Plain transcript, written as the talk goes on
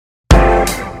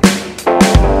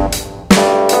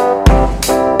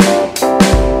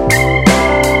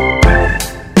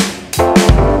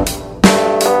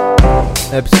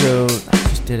episode. I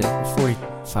just did it. 40.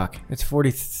 Fuck. It's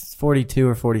 42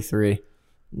 or 43. I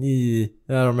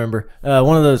don't remember.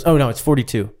 One of those. Oh, no, it's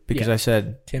 42 because I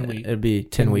said 10 weeks. It'd be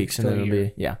 10 weeks and then it'll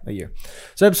be, a year.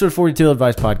 So episode 42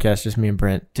 Advice Podcast, just me and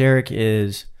Brent. Derek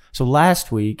is, so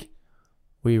last week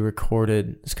we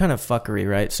recorded, it's kind of fuckery,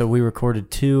 right? So we recorded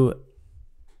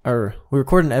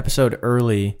an episode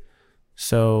early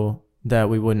so that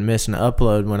we wouldn't miss an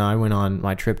upload when I went on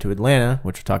my trip to Atlanta,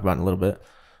 which we'll talk about in a little bit.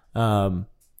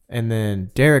 And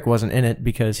then Derek wasn't in it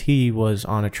because he was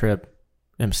on a trip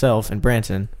himself in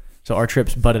Branson. So our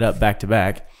trips butted up back to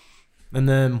back. And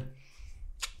then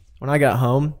when I got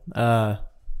home, at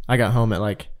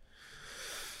like,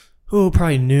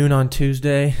 probably noon on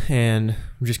Tuesday, and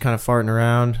I'm just kind of farting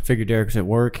around. Figured Derek was at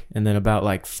work, and then about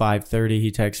like 5:30,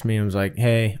 he texted me and was like,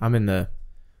 "Hey, I'm in the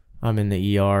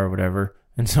ER or whatever."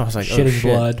 And so I was like, shitting "Oh shit,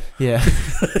 blood." Yeah,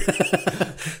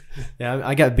 yeah.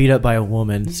 I got beat up by a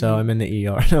woman, so I'm in the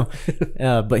ER.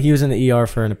 No, but he was in the ER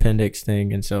for an appendix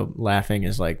thing, and so laughing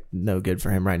is like no good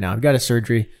for him right now. He got a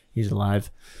surgery. He's alive,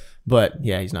 but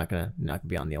yeah, he's not gonna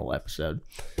be on the whole episode.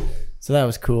 So that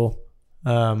was cool.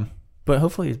 But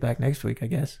hopefully he's back next week, I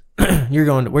guess. Where are you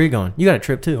going? You got a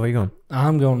trip too. Where are you going?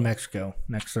 I'm going to Mexico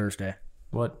next Thursday.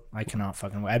 What? I cannot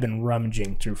fucking wait. I've been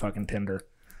rummaging through fucking Tinder.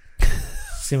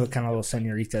 See what kind of little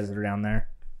senoritas are down there.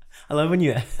 I love when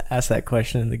you ask that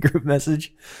question in the group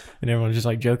message and everyone's just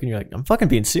like joking. You're like, I'm fucking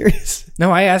being serious.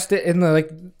 No, I asked it in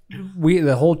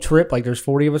the whole trip, like there's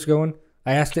 40 of us going.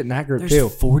 I asked it in that group too.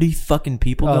 40 fucking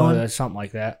people going? Something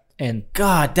like that. And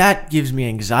God, that gives me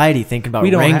anxiety thinking about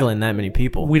wrangling that many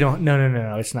people.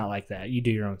 No. It's not like that. You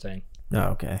do your own thing. Oh,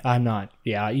 okay. I'm not.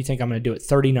 Yeah, you think I'm going to do what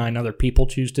 39 other people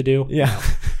choose to do? Yeah.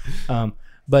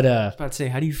 But I was about to say,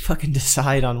 how do you fucking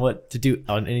decide on what to do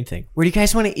on anything? Where do you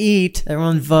guys want to eat?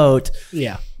 Everyone vote.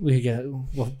 Yeah,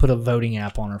 we'll put a voting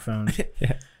app on our phone.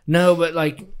 Yeah. No, but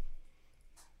like,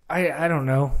 I don't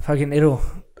know. Fucking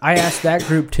I asked that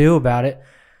group too about it.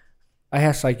 I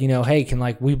asked like, hey,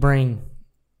 can we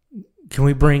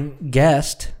bring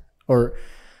guests? Or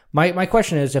my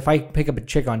question is, if I pick up a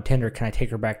chick on Tinder, can I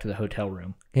take her back to the hotel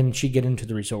room? Can she get into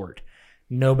the resort?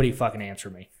 Nobody fucking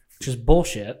answered me, which is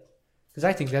bullshit. Because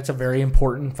I think that's a very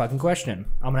important fucking question.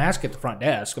 I'm going to ask at the front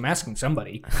desk. I'm asking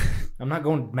somebody. I'm not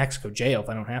going to Mexico jail if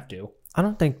I don't have to. I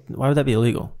don't think, why would that be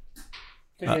illegal?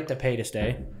 Because you have to pay to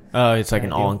stay. Oh, it's like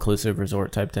an all-inclusive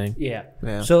resort type thing. Yeah.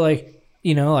 So I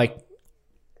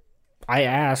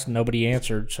asked, nobody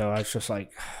answered, so I was just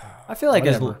like, I feel like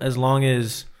as long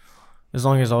as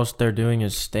all they're doing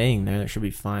is staying there, that should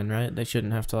be fine, right? They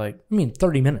shouldn't have to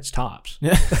 30 minutes tops.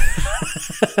 Yeah.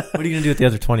 What are you gonna do with the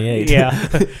other 28? Yeah,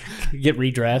 get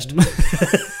redressed,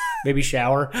 maybe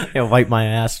shower. Yeah, wipe my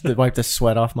ass, wipe the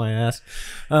sweat off my ass.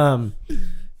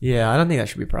 Yeah, I don't think that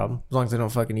should be a problem as long as they don't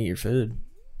fucking eat your food.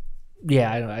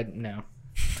 Yeah, I know.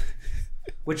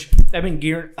 Which I've been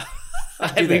gearing.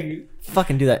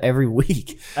 Fucking do that every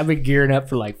week. I've been gearing up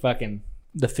for fucking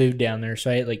the food down there.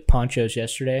 So I ate ponchos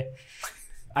yesterday.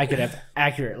 I could have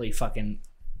accurately fucking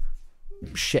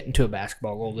shit into a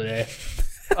basketball goal today.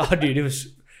 Oh, dude, it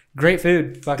was great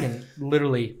food. Fucking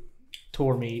literally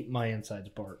tore my insides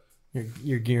apart.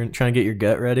 You're gearing, trying to get your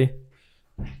gut ready.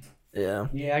 Yeah.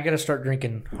 Yeah, I got to start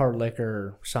drinking hard liquor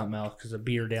or something else because the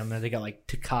beer down there, they got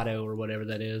Tecate or whatever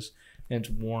that is, and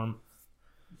it's warm.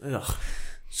 Ugh.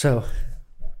 So,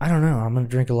 I don't know. I'm going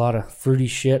to drink a lot of fruity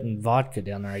shit and vodka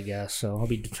down there, I guess. So I'll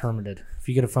be determined. If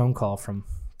you get a phone call from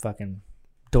fucking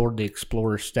Dora the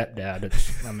Explorer's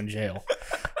stepdad, I'm in jail.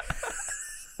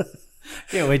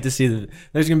 Can't wait to see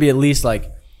there's going to be at least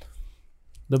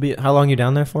there'll be, how long you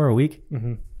down there for? A week?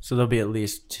 Mm-hmm. So there'll be at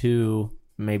least 2,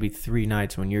 maybe 3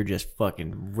 nights when you're just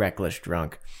fucking reckless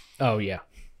drunk. Oh, yeah.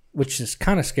 Which is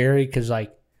kind of scary because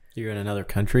you're in another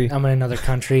country. I'm in another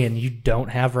country and you don't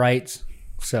have rights.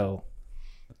 So,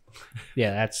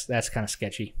 yeah, that's kind of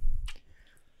sketchy.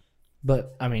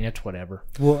 But I mean, it's whatever.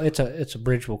 Well, it's a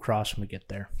bridge we'll cross when we get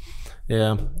there.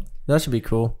 Yeah, that should be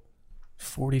cool.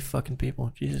 40 fucking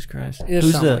people, Jesus Christ.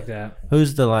 It's something like that.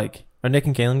 Who's are Nick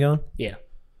and Kaylin going? Yeah.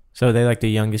 So are they the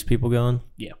youngest people going?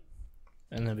 Yeah.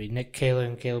 And there'll be Nick,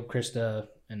 Caleb, Krista,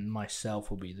 and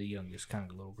myself will be the youngest kind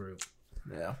of little group.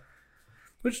 Yeah.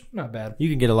 Which, not bad. You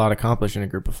can get a lot accomplished in a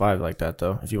group of 5 like that,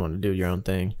 though, if you want to do your own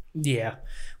thing. Yeah.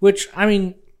 Which, I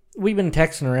mean, we've been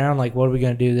texting around, what are we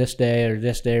going to do this day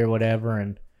or whatever,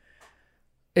 and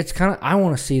it's kind of, I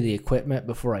want to see the equipment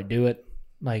before I do it.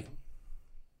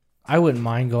 I wouldn't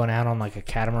mind going out on, a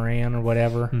catamaran or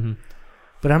whatever,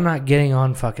 but I'm not getting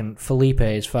on fucking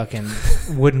Felipe's fucking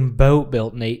wooden boat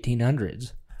built in the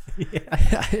 1800s.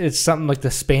 It's something like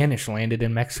the Spanish landed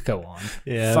in Mexico on.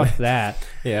 Yeah. Fuck that.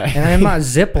 Yeah. And I'm not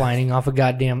ziplining off a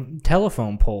goddamn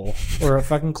telephone pole or a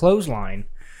fucking clothesline.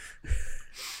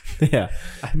 Yeah.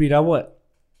 I mean,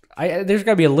 there's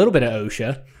got to be a little bit of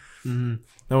OSHA. Mm-hmm.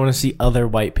 I want to see other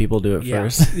white people do it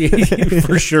first.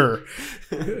 For sure.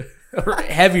 Or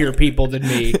heavier people than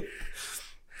me.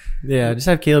 Yeah, just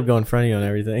have Caleb go in front of you on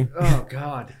everything. Oh,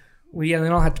 God. Well, yeah,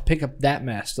 then I'll have to pick up that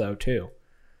mess, though, too.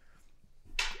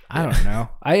 I don't know.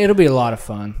 It'll be a lot of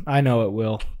fun. I know it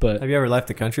will, but Have you ever left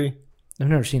the country? I've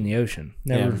never seen the ocean.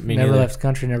 Never me neither. left the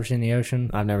country, never seen the ocean.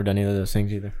 I've never done either of those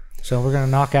things either. So we're going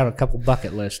to knock out a couple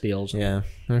bucket list deals. Yeah,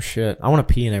 no shit. I want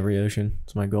to pee in every ocean.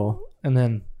 It's my goal. And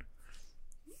then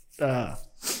I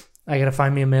got to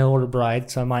find me a mail order bride,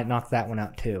 so I might knock that one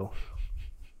out, too.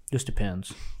 Just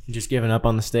depends. You just giving up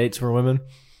on the States for women?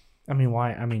 I mean,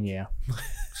 why? I mean, yeah.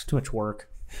 It's too much work.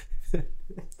 Yeah.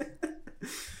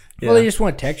 Well, they just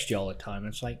want to text you all the time.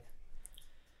 It's like,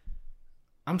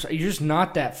 I'm sorry, you're just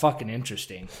not that fucking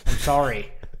interesting. I'm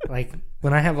sorry. Like,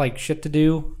 when I have, like, shit to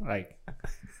do, like,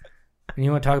 and you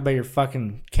want to talk about your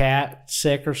fucking cat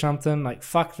sick or something, like,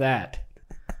 fuck that.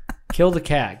 Kill the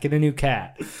cat. Get a new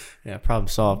cat. Yeah, problem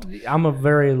solved. I'm a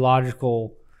very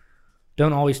logical,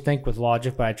 don't always think with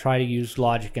logic, but I try to use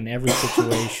logic in every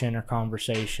situation or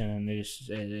conversation, and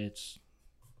it's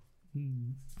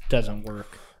doesn't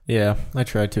work. Yeah, I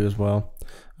tried to as well.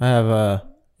 I have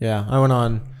I went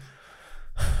on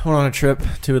a trip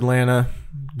to Atlanta,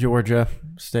 Georgia,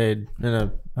 stayed in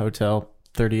a hotel,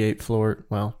 38 floor,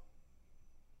 well,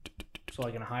 So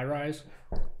like in a high rise?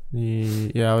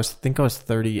 yeah, I think I was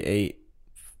 38.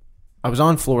 I was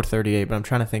on floor 38, but I'm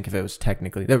trying to think if it was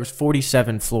technically. There was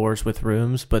 47 floors with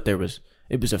rooms, but it was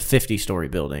a 50-story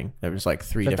building. There was like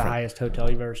three Is that different. the highest hotel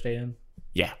you've ever stayed in?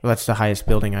 Yeah, well, that's the highest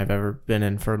building I've ever been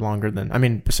in for longer than. I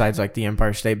mean, besides like the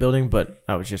Empire State Building, but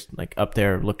I was just like up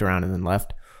there, looked around, and then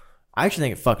left. I actually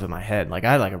think it fucked with my head. Like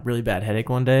I had like a really bad headache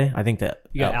one day. I think that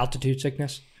You got altitude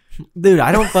sickness? dude.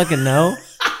 I don't fucking know.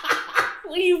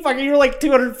 What are you fucking? You were like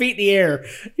 200 feet in the air.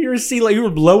 You were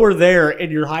lower there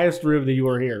in your highest room than you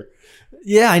were here.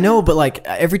 Yeah, I know, but like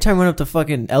every time I went up the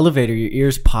fucking elevator, your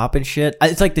ears pop and shit.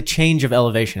 It's like the change of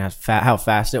elevation, how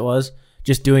fast it was.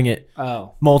 Just doing it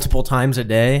multiple times a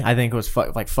day, I think it was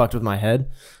fucked with my head.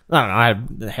 I don't know. I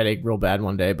had a headache real bad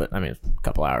one day, but I mean, a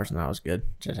couple hours and that was good.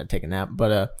 Just had to take a nap,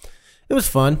 but it was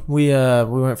fun. We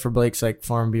went for Blake's like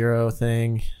Farm Bureau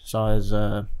thing. Saw his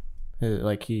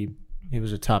like he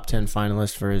was a top 10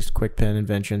 finalist for his quick pen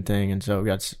invention thing, and so we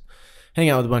got to hang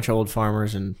out with a bunch of old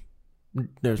farmers, and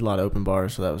there's a lot of open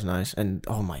bars, so that was nice. And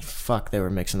oh my fuck, they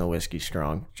were mixing the whiskey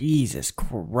strong. Jesus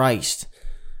Christ.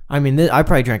 I mean, I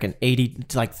probably drank an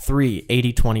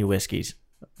 80-20 whiskeys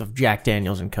of Jack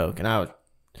Daniels and Coke, and I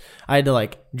had to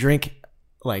like drink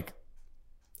like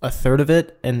a third of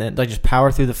it, and then like just power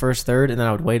through the first third, and then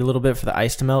I would wait a little bit for the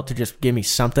ice to melt to just give me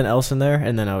something else in there,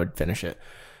 and then I would finish it.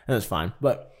 And it was fine,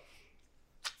 but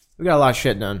we got a lot of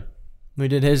shit done. We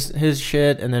did his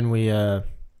shit, and then we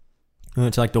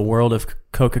went to like the world of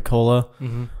Coca-Cola,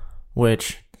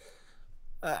 which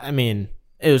I mean.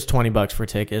 It was $20 for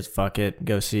tickets. Fuck it.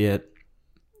 Go see it.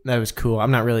 That was cool.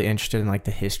 I'm not really interested in like the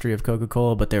history of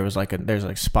Coca-Cola, but there's like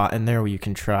a spot in there where you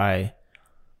can try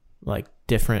like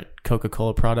different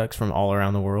Coca-Cola products from all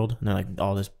around the world. And they're like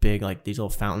all this big, like these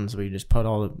little fountains where you just put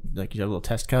all the, like you have little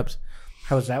test cups.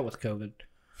 How was that with COVID?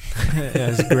 It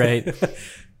was great.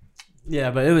 Yeah,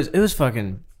 but it was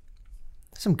fucking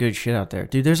some good shit out there.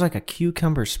 Dude, there's like a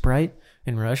cucumber Sprite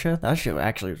in Russia. That shit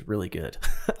actually was really good.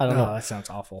 I don't know. That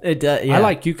sounds awful. It yeah. I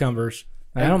like cucumbers.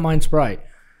 I don't mind Sprite.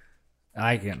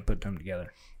 I can't put them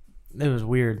together. It was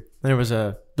weird. There was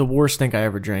the worst thing I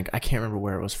ever drank. I can't remember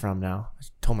where it was from now. I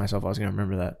told myself I was going to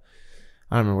remember that.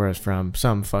 I don't remember where it was from.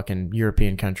 Some fucking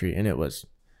European country. And it was,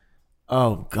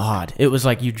 oh God. It was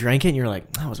like you drank it and you're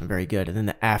like, that wasn't very good. And then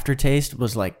the aftertaste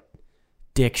was like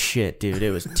dick shit, dude.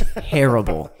 It was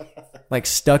terrible. Like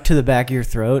stuck to the back of your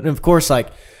throat. And of course, like,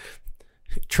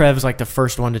 Trev's like the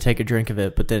first one to take a drink of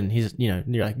it, but then he's, you're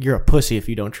like, you're a pussy if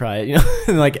you don't try it,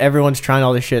 and like everyone's trying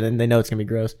all this shit and they know it's gonna be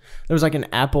gross. There was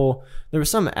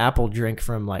some apple drink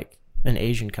from like an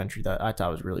Asian country that I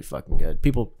thought was really fucking good.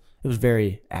 It was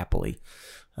very apple-y,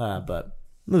 but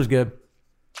it was good.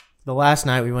 The last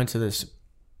night we went to this, it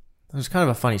was kind of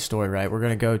a funny story, right? We're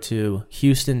gonna go to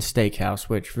Houston Steakhouse,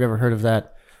 which if you've ever heard of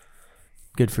that,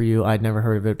 good for you. I'd never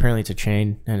heard of it. Apparently it's a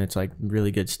chain and it's like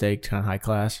really good steak, kind of high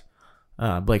class.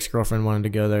 Blake's girlfriend wanted to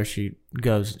go there.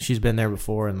 She's been there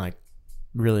before and like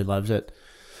really loves it.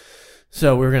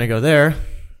 So we were going to go there.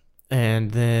 And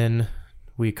then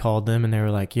we called them and they were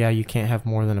like, yeah, you can't have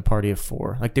more than a party of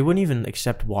 4. Like they wouldn't even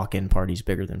accept walk-in parties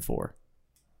bigger than 4.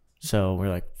 So we're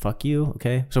like, fuck you,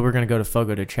 okay? So we're going to go to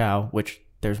Fogo de Chao, which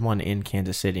there's one in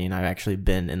Kansas City, and I've actually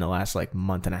been in the last like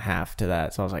month and a half to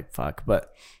that. So I was like, fuck.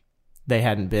 But they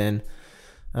hadn't been.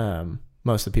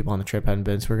 Most of the people on the trip hadn't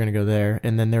been, so we're going to go there.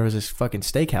 And then there was this fucking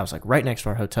steakhouse like right next to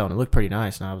our hotel, and it looked pretty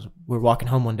nice. And we were walking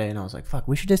home one day, and I was like, fuck,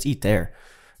 we should just eat there.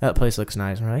 That place looks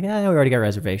nice. And we're like, yeah, we already got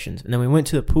reservations. And then we went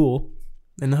to the pool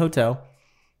in the hotel,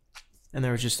 and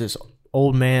there was just this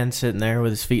old man sitting there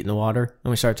with his feet in the water.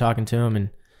 And we started talking to him, and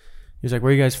he was like,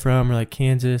 where are you guys from? We're like,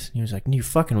 Kansas. And he was like, you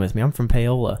fucking with me? I'm from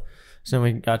Paola. So then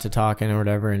we got to talking or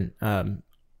whatever, and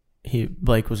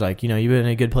Blake was like, you know, you been in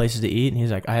any good places to eat? And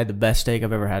he's like, I had the best steak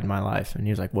I've ever had in my life. And he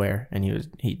was like, where? And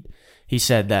he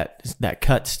said that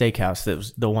Cut Steakhouse, that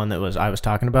was the one that I was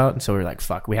talking about. And so we were like,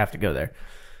 fuck, we have to go there.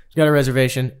 Got a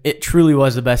reservation. It truly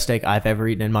was the best steak I've ever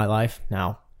eaten in my life.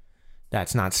 Now,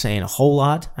 that's not saying a whole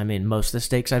lot. I mean, most of the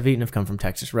steaks I've eaten have come from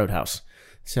Texas Roadhouse.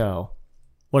 So,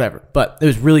 whatever. But it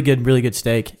was really good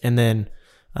steak. And then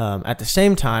at the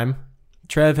same time,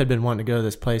 Trev had been wanting to go to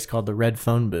this place called the Red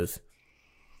Phone Booth.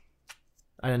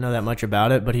 I didn't know that much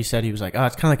about it, but he said, he was like, oh,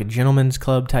 it's kind of like a gentleman's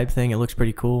club type thing. It looks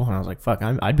pretty cool. And I was like, fuck,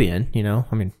 I'd be in, you know?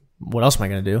 I mean, what else am I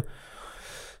going to do?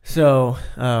 So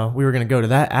we were going to go to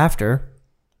that after.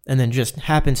 And then just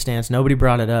happenstance, nobody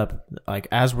brought it up. Like,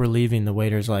 as we're leaving, the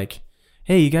waiter's like,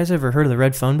 hey, you guys ever heard of the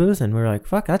Red Phone Booth? And we were like,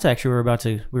 fuck, that's actually, we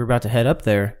were about to head up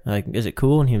there. Like, is it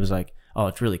cool? And he was like, oh,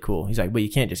 it's really cool. He's like, but you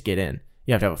can't just get in.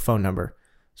 You have to have a phone number.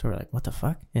 So we're like, what the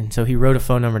fuck? And so he wrote a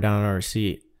phone number down on our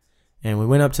receipt. And we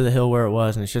went up to the hill where it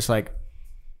was, and it's just like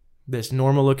this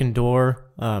normal looking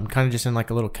door, kind of just in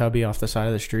like a little cubby off the side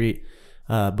of the street.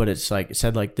 But it's like, it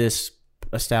said like, this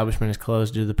establishment is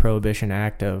closed due to the Prohibition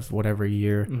Act of whatever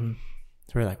year. Mm-hmm.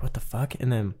 So we're like, what the fuck?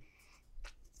 And then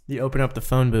you open up the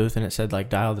phone booth, and it said like,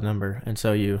 dial the number. And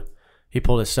so he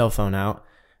pulled his cell phone out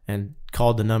and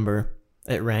called the number.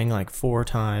 It rang like 4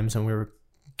 times, and we were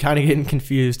kind of getting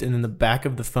confused. And then the back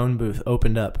of the phone booth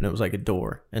opened up, and it was like a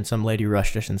door, and some lady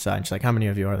rushed us inside, and she's like, how many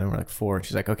of you are there? And we're like, 4. And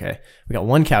she's like, okay, we got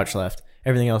 1 couch left,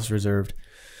 everything else is reserved.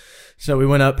 So we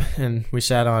went up, and we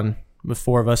sat on, with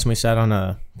 4 of us, and we sat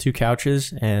on 2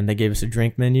 couches, and they gave us a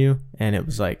drink menu, and it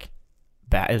was like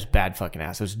bad. It was bad fucking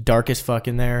ass. It was dark as fuck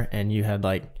in there, and you had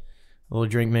like a little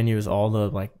drink menu was all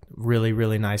the like really,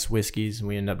 really nice whiskeys, and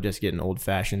we ended up just getting old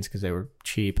fashions because they were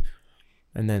cheap.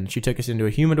 And then she took us into a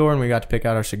humidor, and we got to pick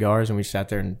out our cigars, and we sat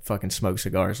there and fucking smoked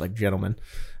cigars like gentlemen.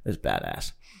 It was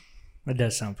badass. That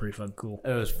does sound pretty fucking cool.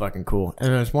 It was fucking cool.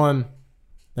 And there's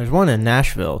one in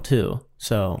Nashville too.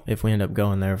 So if we end up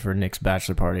going there for Nick's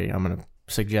bachelor party, I'm going to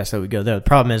suggest that we go there. The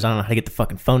problem is I don't know how to get the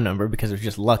fucking phone number because it was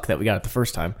just luck that we got it the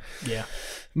first time. Yeah.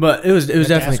 But it was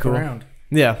definitely cool. Around.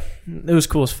 Yeah. It was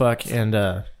cool as fuck. And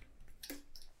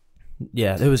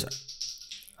yeah, it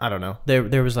was, I don't know.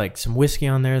 There was like some whiskey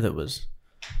on there that was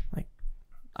like,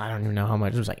 I don't even know how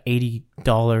much. It was like $80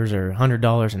 or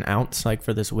 $100 an ounce, like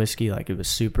for this whiskey. Like it was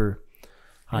super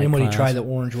high class. Anybody try the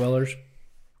Orange Wellers?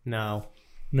 No.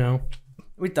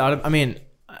 We thought of, I mean,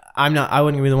 I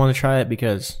wouldn't be the one to try it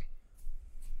because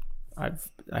I'm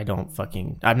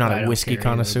not a whiskey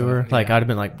connoisseur. Either, but, yeah. Like I'd have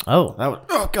been like,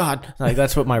 oh God. Like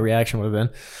that's what my reaction would have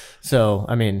been. So,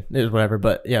 I mean, it was whatever,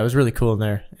 but yeah, it was really cool in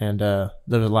there. And, there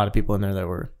was a lot of people in there that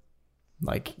were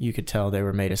like, you could tell they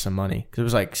were made of some money. Cause it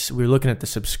was like, we were looking at the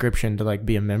subscription to like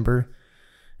be a member,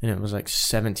 and it was like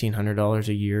 $1,700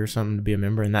 a year or something to be a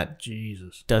member. And that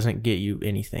doesn't get you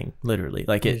anything, literally.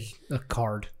 Like it's a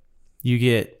card. You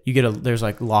get there's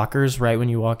like lockers right when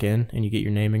you walk in, and you get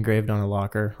your name engraved on a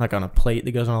locker, like on a plate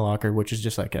that goes on a locker, which is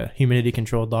just like a humidity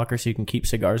controlled locker, so you can keep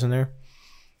cigars in there.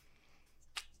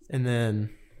 And then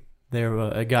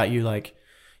it got you like,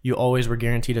 you always were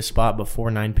guaranteed a spot before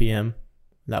 9 p.m.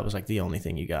 That was like the only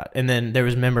thing you got. And then there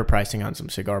was member pricing on some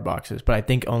cigar boxes, but I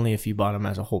think only if you bought them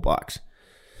as a whole box.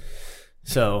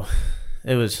 So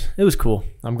it was cool.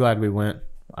 I'm glad we went.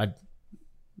 I'd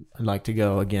like to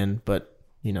go again, but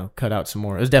you know, cut out some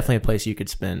more. It was definitely a place you could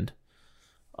spend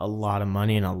a lot of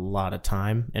money and a lot of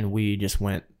time. And we just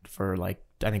went for like,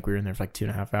 I think we were in there for like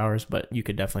 2.5 hours, but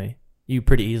you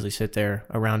pretty easily sit there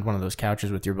around one of those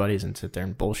couches with your buddies and sit there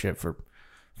and bullshit for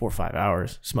 4 or 5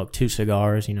 hours, smoke 2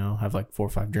 cigars, you know, have like 4 or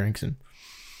 5 drinks and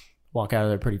walk out of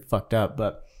there pretty fucked up.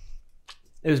 But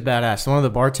it was badass. One of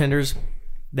the bartenders,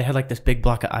 they had like this big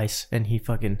block of ice, and he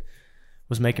fucking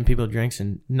was making people drinks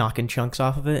and knocking chunks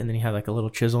off of it. And then he had like a little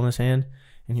chisel in his hand,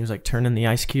 and he was like turning the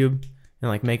ice cube and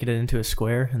like making it into a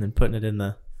square and then putting it in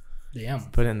the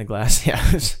glass.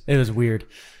 Yeah, it was weird,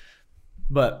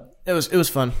 but it was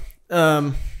fun.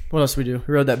 What else did we do?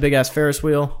 We rode that big ass Ferris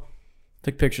wheel,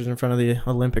 took pictures in front of the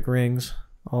Olympic rings,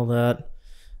 all that.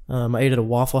 I ate at a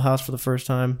Waffle House for the first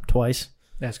time, twice.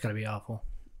 That's gotta be awful.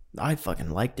 I fucking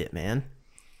liked it, man.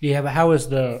 Yeah, but how was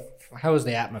the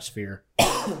atmosphere?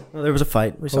 Well, there was a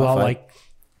fight. We saw a fight. Like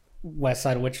west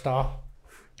side of Wichita.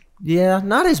 Yeah,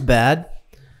 not as bad.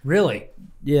 Really?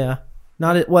 Yeah.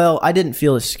 Well, I didn't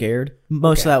feel as scared.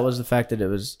 Most of that was the fact that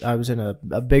I was in a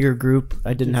bigger group.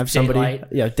 I didn't have somebody.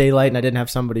 Daylight, and I didn't have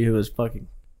somebody who was fucking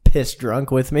pissed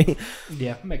drunk with me.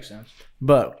 Yeah, makes sense.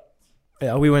 But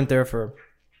yeah, we went there for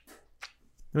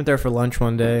lunch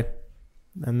one day,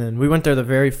 and then we went there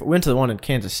we went to the one in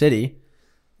Kansas City,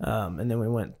 and then we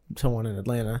went to one in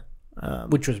Atlanta.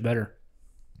 Which was better?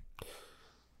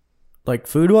 Like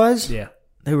food wise? Yeah.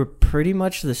 They were pretty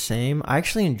much the same. I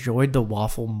actually enjoyed the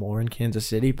waffle more in Kansas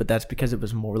City, but that's because it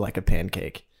was more like a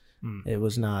pancake. It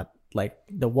was not like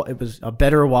it was a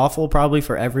better waffle probably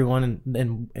for everyone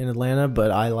in Atlanta,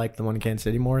 but I liked the one in Kansas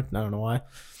City more. I don't know why.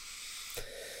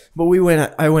 But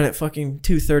I went at fucking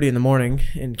 2:30 in the morning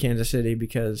in Kansas City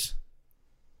because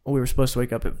we were supposed to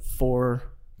wake up at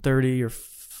 4:30 or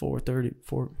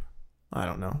 4:30. I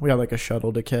don't know. We had like a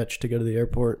shuttle to catch to go to the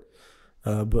airport.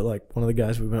 But like one of the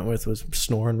guys we went with was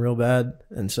snoring real bad,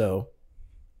 and so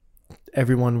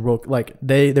everyone woke. Like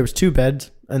there was 2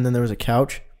 beds, and then there was a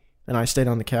couch, and I stayed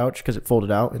on the couch because it folded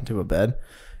out into a bed,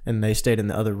 and they stayed in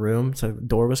the other room, so the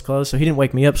door was closed. So he didn't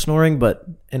wake me up snoring, but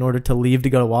in order to leave to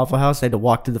go to Waffle House, they had to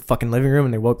walk to the fucking living room,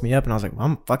 and they woke me up, and I was like, well,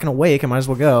 I'm fucking awake, I might as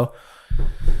well go.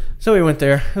 So we went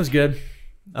there. It was good.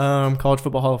 College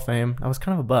Football Hall of Fame. I was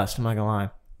kind of a bust, I'm not gonna lie.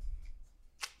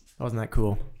 That wasn't that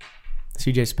cool.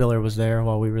 CJ Spiller was there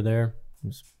while we were there.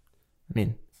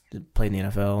 Played in the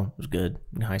NFL. It was good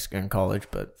in high school and college,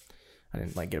 but I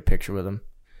didn't like get a picture with him.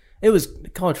 It was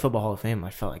College Football Hall of Fame. I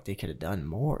felt like they could have done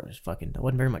more. There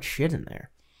wasn't very much shit in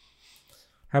there.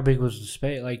 How big was the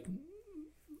space? Like,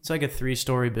 it's like a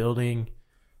 3-story building.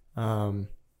 The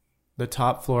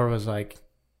top floor was like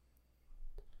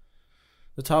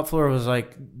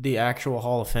the actual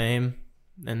Hall of Fame.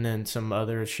 And then some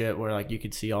other shit where like you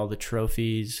could see all the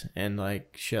trophies and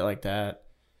like shit like that.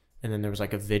 And then there was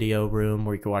like a video room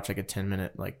where you could watch like a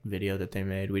 10-minute like video that they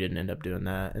made. We didn't end up doing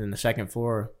that. And then the second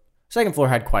floor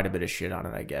had quite a bit of shit on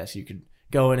it, I guess. You could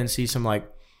go in and see some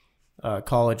like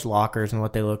college lockers and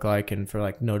what they look like, and for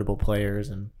like notable players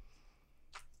and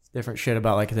different shit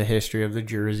about like the history of the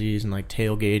jerseys and like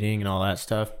tailgating and all that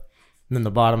stuff. And then the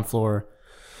bottom floor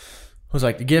was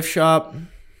like the gift shop,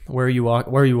 where you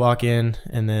walk in,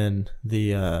 and then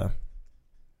the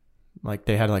like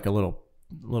they had like a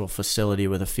little facility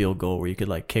with a field goal where you could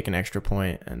like kick an extra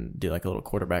point and do like a little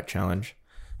quarterback challenge.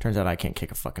 Turns out I can't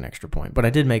kick a fucking extra point, but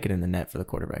I did make it in the net for the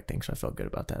quarterback thing, so I felt good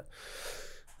about that.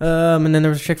 And then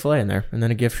there was a Chick-fil-A in there, and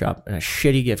then a gift shop, and a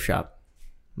shitty gift shop.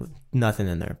 Nothing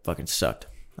in there. Fucking sucked.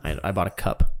 I bought a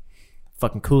cup.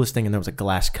 Fucking coolest thing in there was a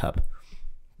glass cup.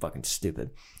 Fucking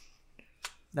stupid.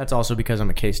 That's also because I'm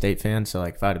a K-State fan, so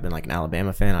like if I'd have been like an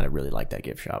Alabama fan, I'd have really liked that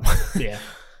gift shop. Yeah.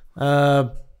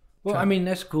 Well, I mean,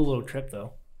 that's a cool little trip,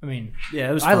 though. I mean, yeah,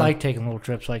 it was fun. I like taking little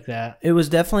trips like that. It was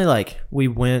definitely like we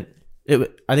went.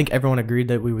 I think everyone agreed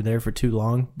that we were there for too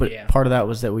long, but part of that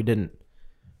was that we didn't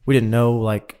know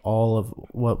like all of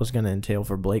what was going to entail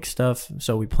for Blake's stuff,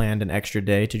 so we planned an extra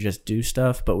day to just do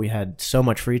stuff. But we had so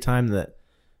much free time that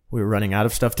we were running out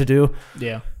of stuff to do.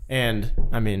 Yeah, and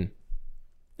I mean.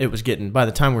 It was by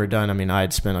the time we were done, I mean, I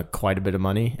had spent quite a bit of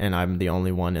money, and I'm the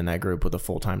only one in that group with a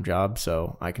full-time job,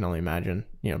 so I can only imagine,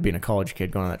 being a college kid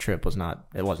going on that trip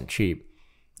wasn't cheap.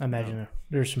 I imagine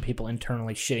there's some people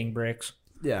internally shitting bricks.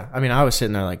 Yeah, I mean, I was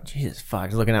sitting there like, Jesus,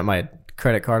 fuck, looking at my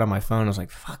credit card on my phone, I was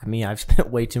like, fuck me, I've spent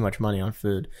way too much money on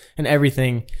food, and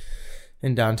everything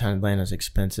in downtown Atlanta is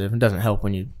expensive. It doesn't help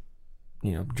when you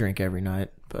drink every night,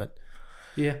 but...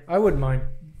 Yeah, I wouldn't mind.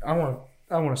 I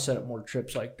want to set up more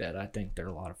trips like that. I think they're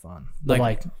a lot of fun. But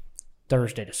like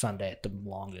Thursday to Sunday at the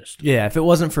longest. Yeah, if it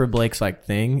wasn't for Blake's like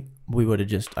thing, we would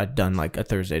have I'd done like a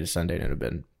Thursday to Sunday and it would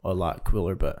have been a lot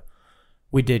cooler. But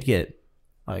we did get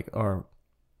like our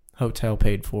hotel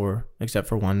paid for, except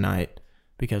for one night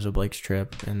because of Blake's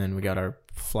trip. And then we got our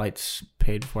flights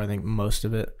paid for, I think most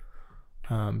of it,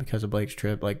 because of Blake's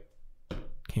trip. Like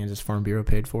Kansas Farm Bureau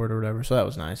paid for it or whatever. So that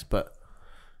was nice. But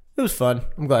it was fun.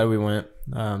 I'm glad we went.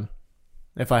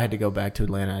 If I had to go back to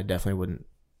Atlanta, I definitely wouldn't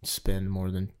spend more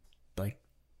than like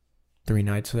 3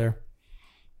 nights there.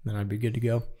 Then I'd be good to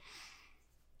go.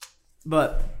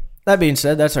 But that being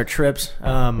said, that's our trips.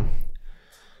 Some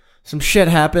shit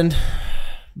happened.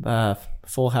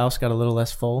 Full House got a little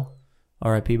less full.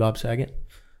 R.I.P. Bob Saget.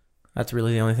 That's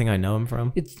really the only thing I know him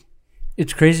from.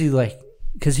 It's crazy, like,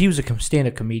 because he was a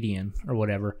stand-up comedian or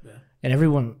whatever, and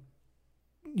everyone...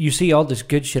 You see all this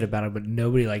good shit about it, but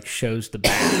nobody like shows the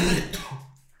bad.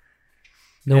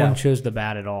 No one shows the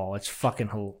bad at all. It's fucking.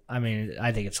 I mean,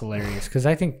 I think it's hilarious because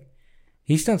I think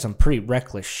He's done some pretty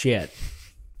reckless shit.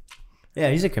 Yeah,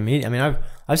 he's a comedian. I mean,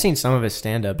 I've seen some of his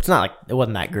stand up. It's not like it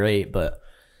wasn't that great, but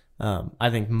I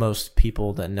think most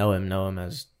people that know him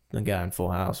as the guy in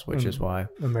Full House, which is why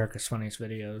America's Funniest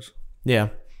Videos. Yeah.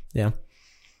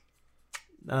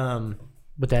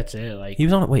 But that's it. Like he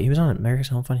was on America's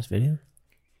Funniest Video?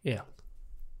 Yeah.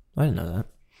 I didn't know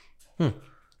that.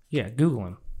 Yeah, Google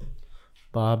him.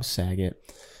 Bob Saget.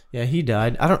 Yeah, he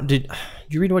died. Did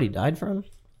you read what he died from?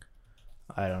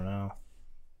 I don't know.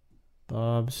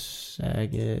 Bob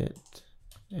Saget.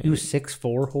 He was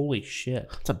 6'4". Holy shit.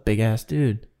 That's a big ass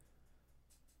dude.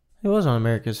 He was on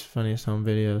America's Funniest Home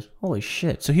Videos. Holy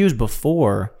shit. So he was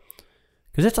before,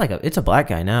 because it's a black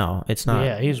guy now. It's not.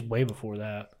 Yeah, he was way before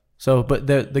that. So, but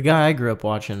the guy I grew up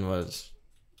watching was,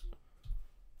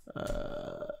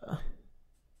 the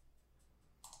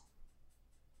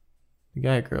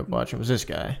guy I grew up watching was this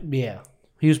guy. Yeah,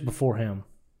 he was before him.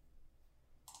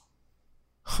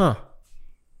 Huh.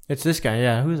 It's this guy,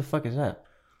 yeah. Who the fuck is that?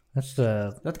 That's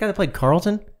That the guy that played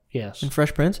Carlton yes. in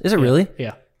Fresh Prince? Is it really?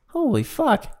 Yeah. Holy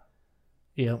fuck.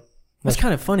 Yep. That's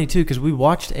kind of funny, too, because we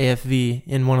watched AFV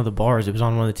in one of the bars. It was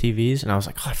on one of the TVs, and I was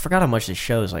like, oh, I forgot how much this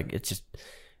show is. Like, it's just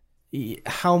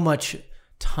how much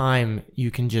time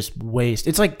you can just waste.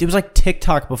 It was like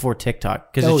TikTok before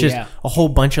TikTok, because it's just a whole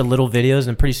bunch of little videos,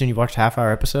 and pretty soon you've watched a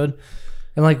half-hour episode.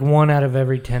 And like 1 out of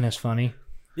every 10 is funny.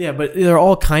 Yeah, but they're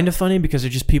all kind of funny because they're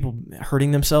just people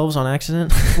hurting themselves on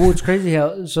accident. Well, it's crazy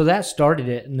how so that started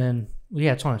it, and then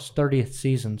it's on its 30th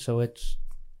season, so it's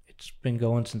been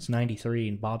going since '93,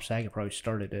 and Bob Saget probably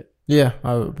started it. Yeah,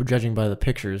 judging by the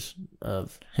pictures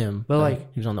of him, but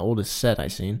like he was on the oldest set I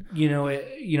seen.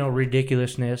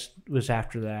 Ridiculousness was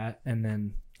after that, and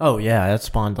then that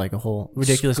spawned like a whole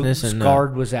Ridiculousness, and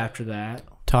Scarred was after that.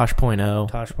 Tosh.0.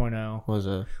 Tosh.0 was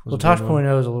a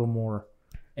Tosh.0 is a little more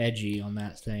edgy on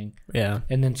that thing. Yeah,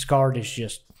 and then Scarred is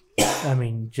just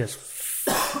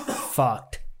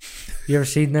fucked. You ever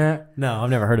seen that? No, I've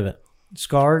never heard of it.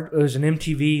 Scarred. It was an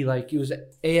MTV, like it was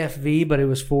AFV, but it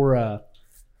was for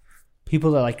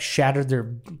people that like shattered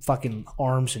their fucking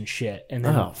arms and shit. And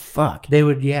then they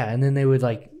would and then they would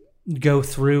like go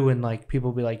through and like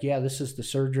people would be like, yeah, this is the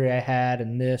surgery I had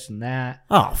and this and that.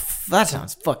 Oh, that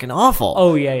sounds fucking awful.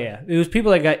 Oh yeah. It was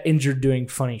people that got injured doing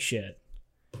funny shit.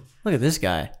 Look at this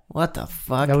guy. What the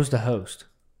fuck? That was the host.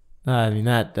 I mean,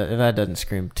 if that doesn't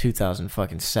scream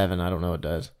 2007, I don't know what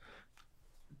does.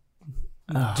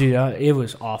 Dude, it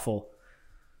was awful.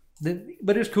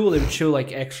 But it was cool. They would show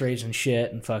like X-rays and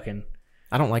shit and fucking.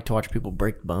 I don't like to watch people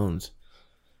break bones.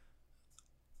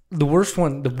 The worst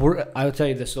one, I will tell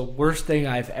you this: the worst thing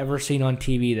I've ever seen on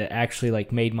TV that actually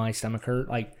like made my stomach hurt.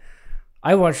 Like,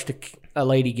 I watched a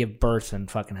lady give birth in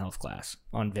fucking health class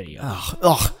on video,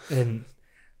 and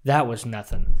that was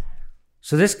nothing.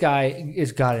 So this guy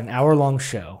has got an hour-long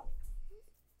show,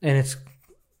 and it's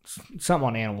something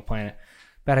on Animal Planet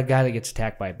about a guy that gets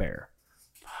attacked by a bear.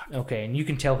 Okay, and you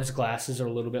can tell his glasses are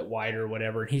a little bit wider or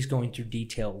whatever, and he's going through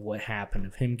detail of what happened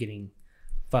of him getting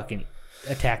fucking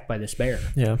attacked by this bear.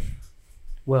 Yeah.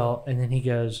 Well, and then he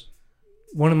goes,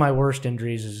 one of my worst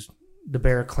injuries is the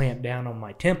bear clamped down on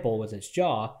my temple with his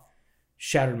jaw,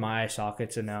 shattered my eye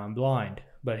sockets, and now I'm blind.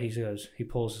 But he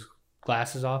pulls his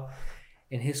glasses off,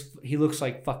 and he looks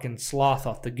like fucking Sloth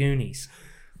off the Goonies.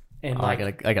 And I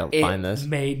gotta find this. It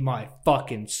made my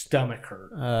fucking stomach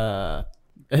hurt.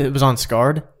 It was on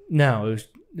Scarred? No, it was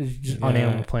just on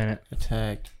Animal Planet.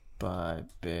 Attacked by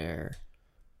bear,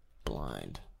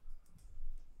 blind.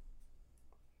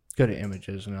 Go to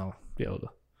images and I'll be able to.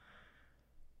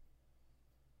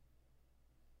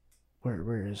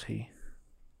 Where is he?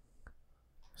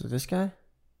 Is it this guy?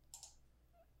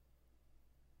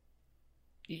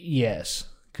 Yes.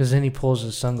 Because then he pulls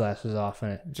his sunglasses off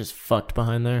and it just fucked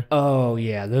behind there. Oh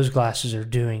yeah, those glasses are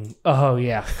doing. Oh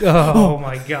yeah. Oh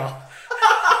my god.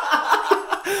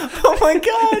 Oh my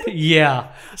god.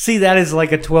 Yeah. See, that is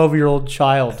like a 12-year-old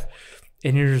child,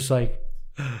 and you're just like,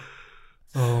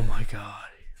 oh my god.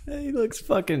 He looks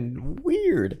fucking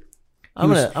weird. I'm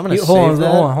gonna save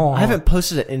that. Hold on. I haven't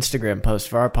posted an Instagram post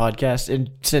for our podcast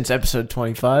since episode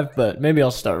 25, but maybe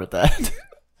I'll start with that.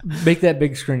 Make that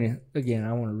big screen again.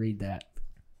 I want to read that.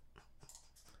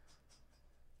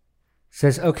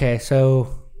 Says, okay,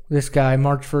 so this guy,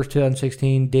 March 1st,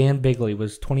 2016, Dan Bigley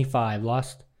was 25.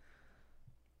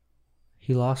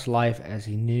 He lost life as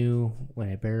he knew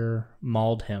when a bear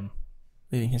mauled him.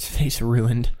 Leaving his face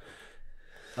ruined.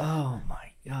 Oh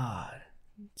my god.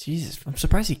 Jesus, I'm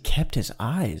surprised he kept his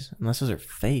eyes. Unless those are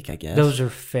fake, I guess. Those are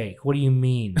fake. What do you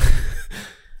mean?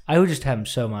 I would just have him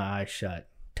sew my eyes shut.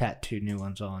 Tattoo new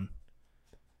ones on.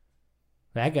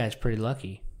 That guy's pretty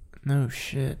lucky. No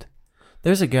shit.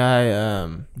 There's a guy,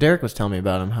 Derek was telling me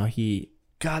about him, how he...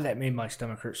 God, that made my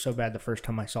stomach hurt so bad the first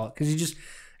time I saw it. Because he just,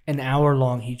 an hour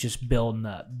long, he just building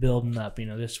up. You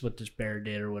know, this is what this bear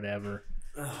did or whatever.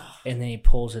 And then he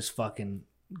pulls his fucking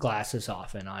glasses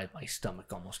off, and my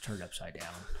stomach almost turned upside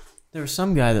down. There was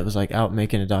some guy that was like out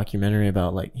making a documentary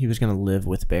about like he was going to live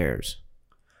with bears.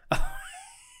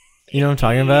 You know what I'm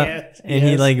talking about? Yes, and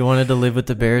he like wanted to live with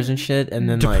the bears and shit, and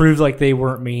then to prove like they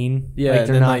weren't mean. Yeah, like, and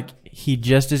then like he,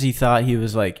 just as he thought he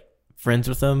was like friends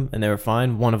with them and they were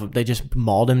fine, one of them, they just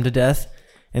mauled him to death.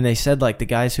 And they said like the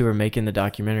guys who were making the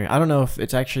documentary, I don't know if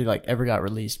it's actually like ever got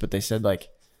released, but they said like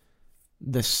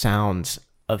the sounds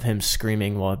of him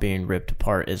screaming while being ripped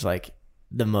apart is like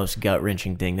the most gut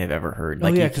wrenching thing they've ever heard.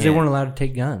 Like, yeah, because they weren't allowed to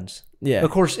take guns. Yeah,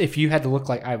 of course, if you had to look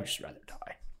like, I would just rather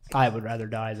die. I would rather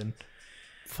die than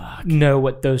know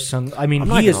what those I mean,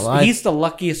 he's the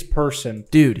luckiest person,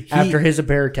 dude. After his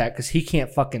bear attack, because he can't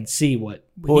fucking see what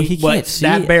can't see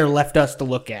that bear left us to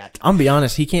look at. I'm gonna be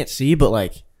honest, he can't see, but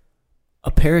like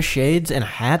a pair of shades and a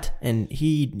hat, and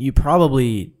you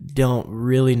probably don't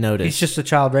really notice. He's just a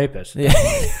child rapist. Yeah.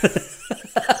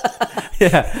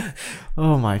 Yeah.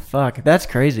 Oh my fuck, that's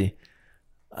crazy.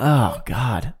 Oh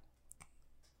god.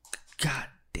 God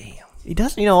damn. He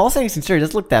doesn't. You know, all things considered, he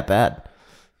doesn't look that bad.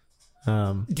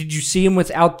 Did you see him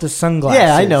without the sunglasses?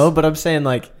 Yeah, I know, but I'm saying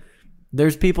like,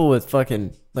 there's people with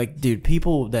fucking like, dude,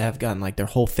 people that have gotten like their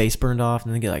whole face burned off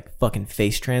and then get like fucking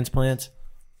face transplants.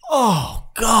 Oh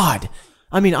god.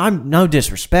 I mean, I'm no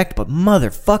disrespect, but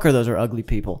motherfucker, those are ugly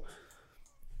people.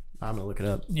 I'm gonna look it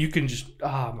up. You can just,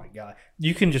 oh my god,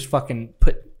 you can just fucking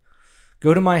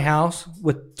go to my house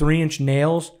with 3-inch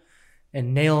nails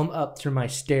and nail them up through my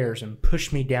stairs and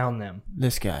push me down them.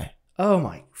 This guy. Oh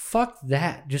my, fuck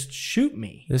that. Just shoot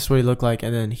me. This is what he looked like,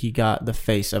 and then he got the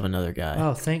face of another guy.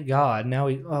 Oh, thank God. Now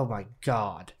oh my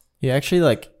God. He actually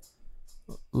like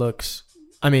looks,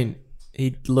 I mean,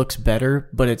 he looks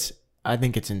better, but I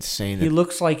think it's insane. He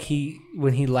looks like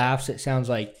when he laughs, it sounds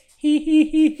like hee hee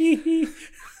hee hee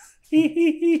hee hee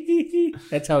hee hee hee.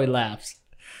 That's how he laughs.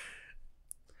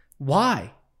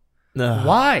 Why?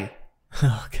 Why?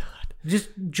 Oh God. Just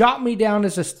jot me down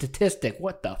as a statistic.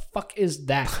 What the fuck is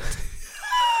that?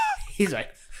 He's like,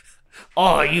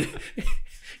 oh, you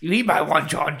eat my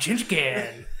wonton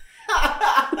chicken.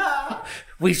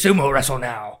 We sumo wrestle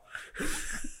now.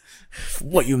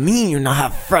 What you mean you not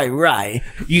have fried rye?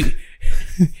 You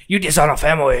dishonor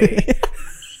family.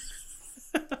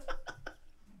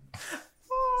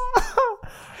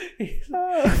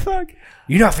 Oh, fuck.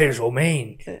 You not finished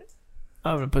romaine.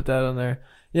 I'm gonna put that on there.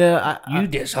 Yeah, you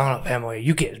dishonor family.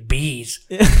 You get bees.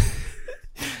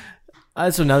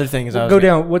 That's another thing. Go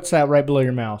down. What's that right below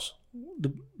your mouse?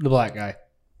 The black guy.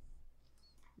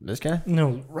 This guy?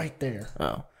 No, right there.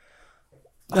 Oh.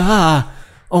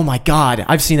 Oh my God!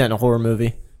 I've seen that in a horror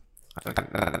movie.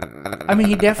 I mean,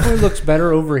 he definitely looks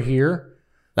better over here.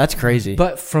 That's crazy.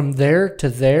 But from there to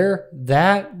there,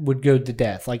 that would go to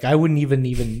death. Like, I wouldn't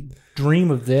even dream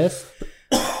of this.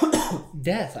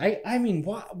 Death. I mean,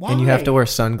 why? And you have to wear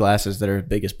sunglasses that are as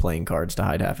big as playing cards to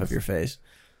hide half of your face.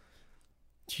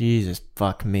 Jesus,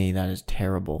 fuck me. That is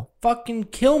terrible. Fucking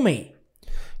kill me.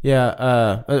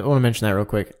 Yeah, I want to mention that real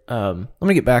quick. I'm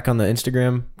gonna get back on the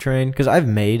Instagram train because I've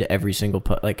made every single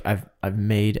I've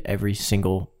made every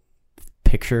single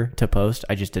picture to post.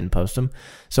 I just didn't post them.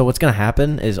 So what's gonna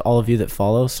happen is all of you that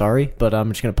follow, sorry, but I'm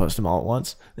just gonna post them all at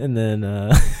once, and then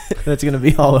that's gonna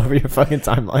be all over your fucking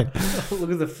timeline.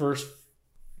 Look at the first.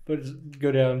 But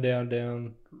go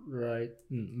down, right,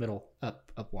 middle, up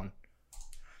one.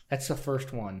 That's the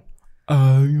first one.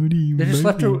 They just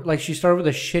left her like she started with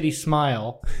a shitty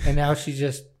smile, and now she's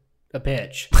just a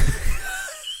bitch.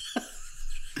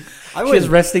 She has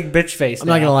resting bitch face. I'm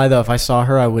not gonna lie though, if I saw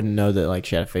her, I wouldn't know that like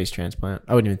she had a face transplant.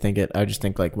 I wouldn't even think it. I would just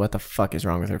think like, what the fuck is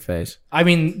wrong with her face? I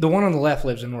mean, the one on the left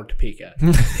lives in North Topeka.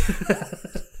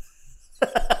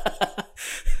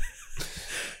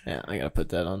 Yeah, I gotta put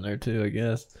that on there too, I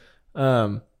guess.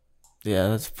 Yeah,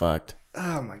 that's fucked.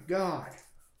 Oh my God.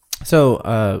 So,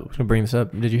 I was gonna bring this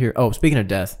up. Did you hear? Oh, speaking of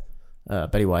death,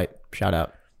 Betty White, shout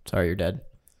out. Sorry you're dead.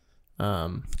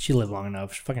 She lived long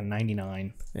enough. She's fucking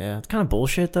 99. Yeah, it's kind of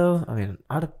bullshit though. I mean,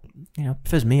 I'd have, if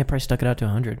it was me, I probably stuck it out to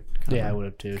 100. Yeah, I would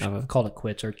have too. Called it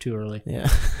quits or too early. Yeah.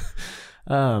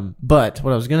 But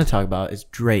what I was gonna talk about is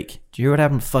Drake. Do you hear what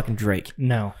happened to fucking Drake?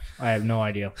 No, I have no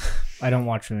idea. I don't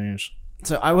watch the news.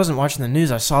 So I wasn't watching the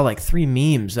news. I saw like 3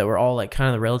 memes that were all like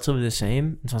kind of relatively the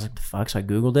same. And so I was like, the fuck? So I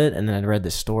Googled it and then I read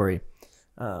this story.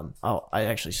 I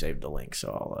actually saved the link, so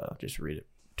I'll just read it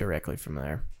directly from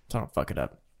there so I don't fuck it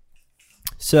up.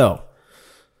 So,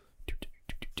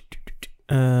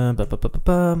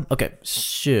 okay.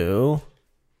 So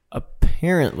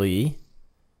apparently,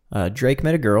 Drake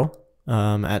met a girl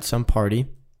at some party.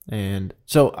 And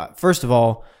so, first of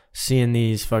all, seeing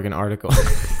these fucking articles.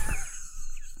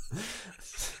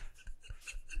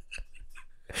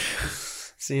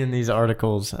 Seeing these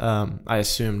articles, I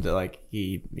assumed that like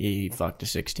he fucked a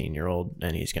 16-year-old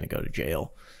and he's gonna go to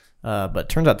jail. But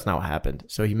turns out that's not what happened.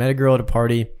 So he met a girl at a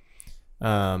party.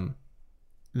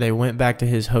 They went back to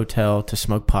his hotel to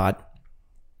smoke pot,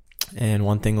 and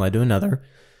one thing led to another.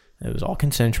 It was all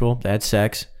consensual. They had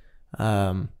sex,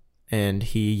 and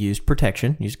he used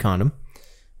protection, used a condom,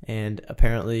 and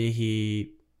apparently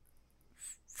he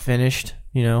finished,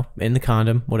 in the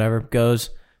condom, whatever,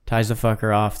 goes, ties the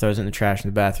fucker off, throws it in the trash in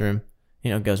the bathroom,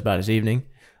 goes about his evening.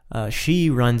 She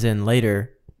runs in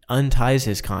later, unties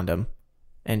his condom,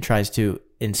 and tries to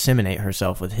inseminate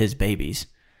herself with his babies.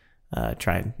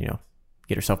 Try and,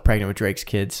 get herself pregnant with Drake's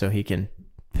kids so he can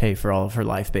pay for all of her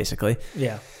life, basically.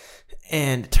 Yeah.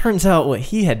 And it turns out what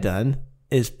he had done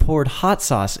is poured hot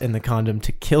sauce in the condom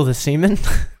to kill the semen,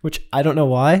 which I don't know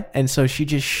why. And so she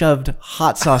just shoved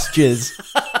hot sauce jizz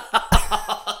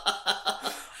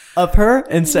up her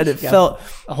and said it felt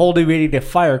holding ready to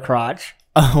fire crotch.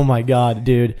 Oh my God,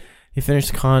 dude. He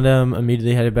finished the condom,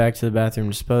 immediately headed back to the bathroom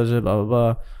to dispose of,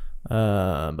 blah,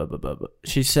 blah, blah.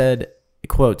 She said,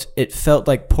 quote, "It felt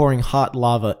like pouring hot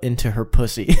lava into her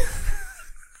pussy."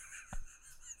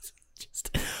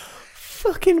 Just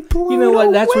fucking blown. You know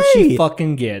what? That's away. what she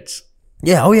fucking gets.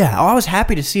 Yeah. Oh yeah. I was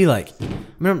happy to see I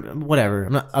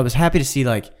was happy to see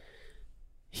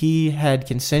he had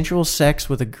consensual sex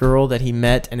with a girl that he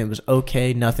met and it was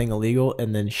okay, nothing illegal,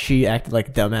 and then she acted like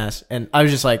a dumbass, and I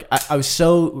was just like, I was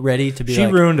so ready to be. She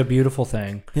ruined a beautiful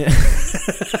thing. Yeah.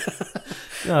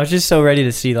 No, I was just so ready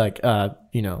to see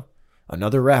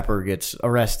another rapper gets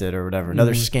arrested or whatever,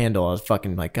 another scandal. I was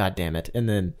fucking like, God damn it. And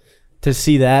then to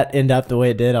see that end up the way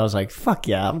it did, I was like, fuck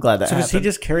yeah, I'm glad that happened. Does he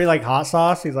just carry hot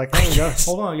sauce? He's like, hey,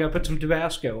 hold on, you gotta put some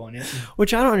Tabasco on it.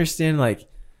 Which I don't understand.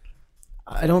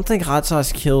 I don't think hot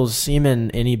sauce kills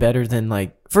semen any better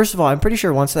than first of all, I'm pretty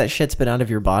sure once that shit's been out of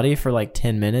your body for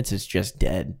 10 minutes, it's just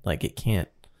dead.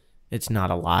 It's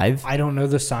not alive. I don't know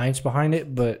the science behind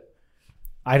it, but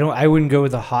I wouldn't go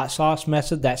with the hot sauce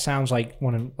method. That sounds like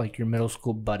one of your middle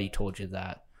school buddy told you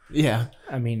that. Yeah.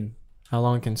 I mean, how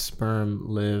long can sperm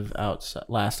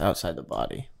last outside the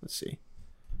body? Let's see.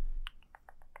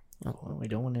 Oh, we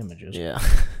don't want images. Yeah.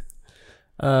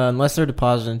 Unless they're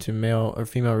deposited into male or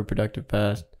female reproductive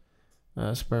past,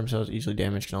 sperm cells easily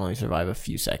damaged can only survive a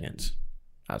few seconds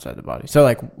outside the body.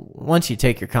 So once you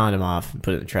take your condom off and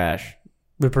put it in the trash,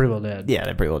 they're pretty well dead. Yeah,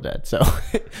 they're pretty well dead. So,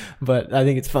 but I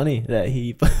think it's funny that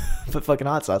he put fucking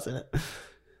hot sauce in it.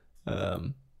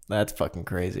 That's fucking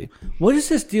crazy. What is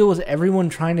this deal with everyone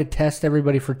trying to test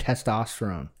everybody for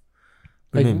testosterone?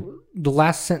 The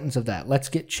last sentence of that, let's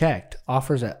get checked,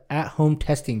 offers at-home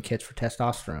testing kits for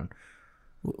testosterone.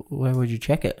 Why would you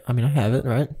check it? I mean, I have it,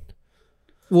 right?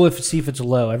 Well, see if it's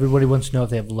low. Everybody wants to know if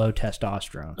they have low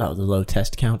testosterone. Oh, the low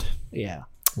test count? Yeah.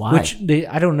 Why? Which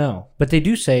I don't know. But they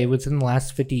do say within the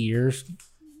last 50 years,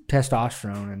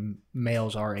 testosterone in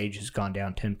males our age has gone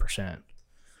down 10%.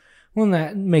 Well,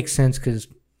 that makes sense because,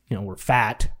 we're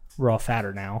fat. We're all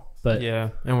fatter now. But yeah,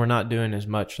 and we're not doing as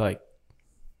much, we're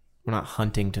not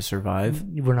hunting to survive.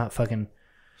 We're not fucking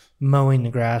mowing the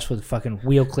grass with fucking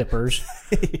wheel clippers.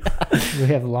 Yeah. We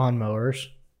have lawnmowers.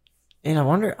 And I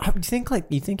wonder, do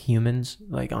you think humans,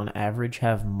 on average,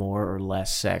 have more or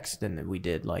less sex than we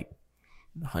did,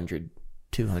 100,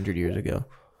 200 years ago?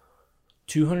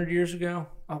 200 years ago?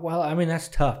 Well, I mean, that's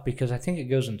tough because I think it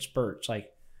goes in spurts.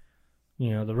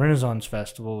 The Renaissance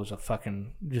Festival was a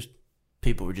fucking just...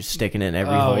 People were just sticking it in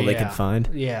every hole they could find.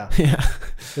 Yeah. Yeah.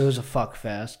 It was a fuck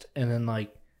fest. And then,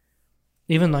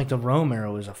 even the Rome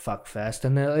era was a fuck fest.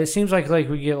 And then it seems like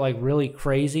we get, really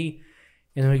crazy,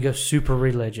 and then we go super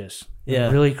religious.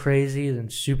 Yeah. Really crazy, then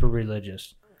super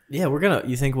religious. Yeah,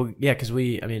 because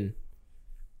we're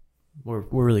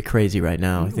really crazy right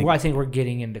now. I think we're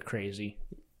getting into crazy.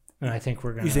 And I think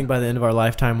we're going to... You think by the end of our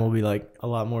lifetime we'll be, a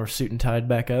lot more suit and tied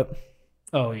back up?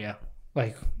 Oh, yeah.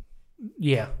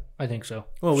 Yeah, I think so.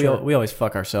 Well, sure. we always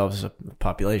fuck ourselves as a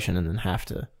population and then have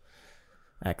to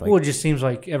act like... Well, it just seems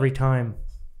like every time...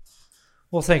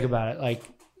 Well, think about it.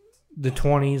 The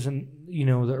 20s and,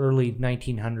 the early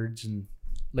 1900s and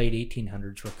late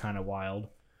 1800s were kind of wild.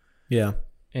 Yeah.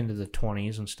 Into the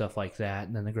 20s and stuff like that.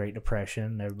 And then the Great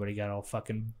Depression. Everybody got all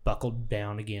fucking buckled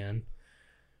down again.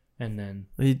 And then...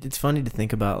 It's funny to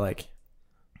think about,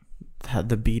 how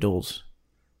the Beatles...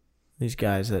 These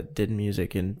guys that did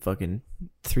music in fucking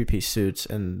three-piece suits,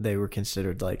 and they were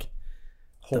considered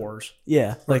whores.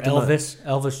 Yeah. Like Elvis.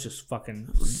 Elvis just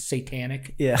fucking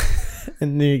satanic. Yeah.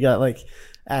 And then you got like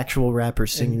actual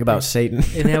rappers singing about Satan.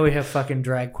 And now we have fucking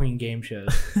drag queen game shows.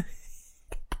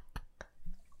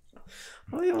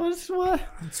 What?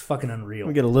 It's fucking unreal.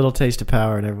 We get a little taste of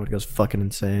power and everyone goes fucking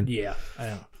insane. Yeah, I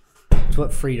know. It's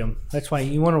what freedom. That's why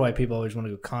you wonder why people always want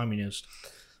to go communist.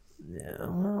 Yeah.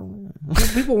 Well,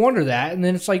 People wonder that, and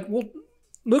then it's like, well,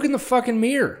 look in the fucking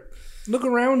mirror. Look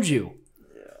around you.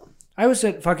 Yeah. I was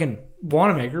at fucking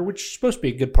Wanamaker, which is supposed to be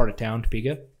a good part of town,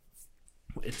 Topeka.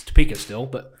 It's Topeka still,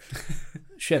 but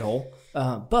shithole.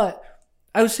 But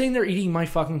I was sitting there eating my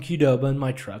fucking Qdoba in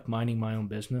my truck, minding my own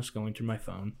business, going through my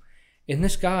phone. And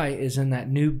this guy is in that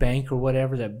new bank or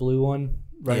whatever, that blue one,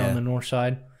 right on the north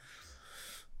side.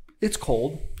 It's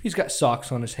cold. He's got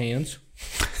socks on his hands.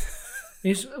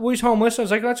 He's homeless. I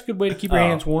was like, that's a good way to keep your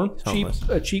hands warm.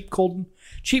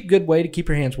 Cheap, good way to keep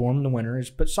your hands warm in the winter is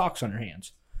put socks on your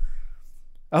hands.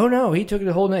 Oh no, he took it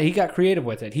the whole night. He got creative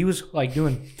with it. He was like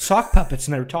doing sock puppets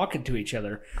and they were talking to each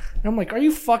other. And I'm like, are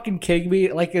you fucking kidding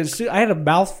me? Like, I had a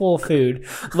mouthful of food,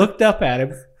 looked up at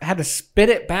him, had to spit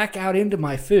it back out into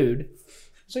my food.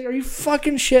 I was like, are you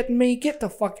fucking shitting me? Get the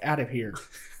fuck out of here.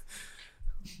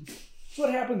 That's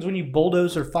what happens when you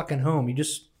bulldoze their fucking home.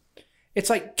 It's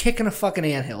like kicking a fucking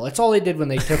anthill. That's all they did when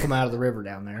they took them out of the river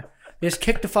down there. They just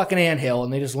kicked a fucking anthill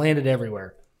and they just landed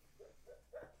everywhere.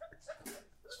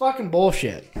 It's fucking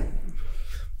bullshit.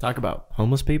 talk about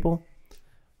homeless people.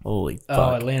 Holy fuck.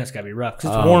 Oh, Atlanta's gotta be rough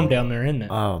because it's warm down there, isn't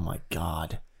it? Oh my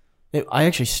god. I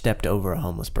actually stepped over a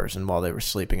homeless person while they were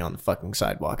sleeping on the fucking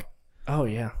sidewalk. Oh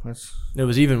yeah, It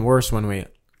was even worse when we,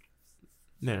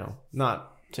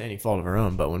 not to any fault of our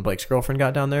own, but when Blake's girlfriend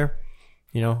got down there,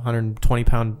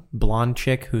 120-pound blonde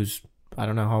chick who's, I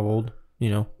don't know how old,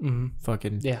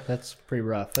 fucking. Yeah, that's pretty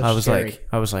rough. That's scary.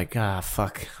 I was like,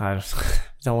 fuck, I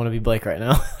don't want to be Blake right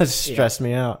now. It stressed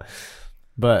me out,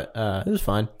 but it was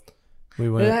fine. We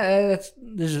went.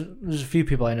 There's a few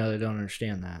people I know that don't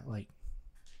understand that. Like,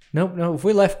 nope. If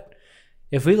we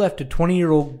left a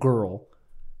 20-year-old girl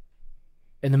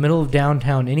in the middle of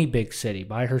downtown any big city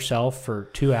by herself for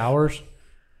 2 hours,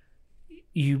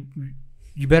 you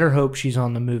better hope she's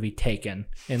on the movie Taken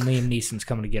and Liam Neeson's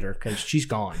coming to get her because she's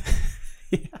gone.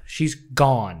 Yeah. She's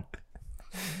gone.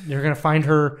 They're gonna find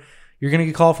her. You're gonna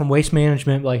get called from Waste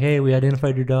Management like, hey, we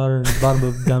identified your daughter in the bottom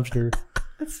of a dumpster.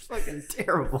 That's fucking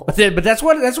terrible. But that's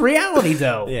reality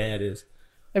though. Yeah, it is.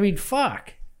 I mean,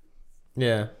 fuck.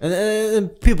 Yeah,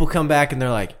 and people come back and they're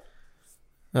like,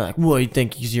 well, you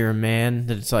think because you're a man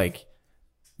that it's like,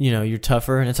 you're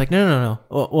tougher, and it's like, no.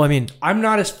 Well, I mean, I'm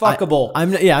not as fuckable.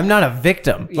 I'm not a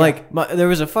victim. Yeah. Like, there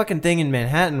was a fucking thing in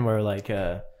Manhattan where like,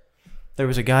 there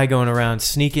was a guy going around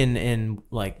sneaking in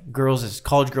like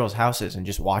college girls' houses and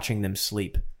just watching them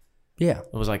sleep. Yeah,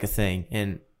 it was like a thing,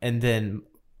 and then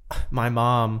my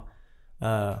mom,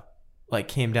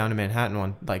 came down to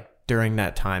Manhattan during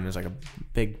that time. It was like a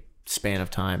big span of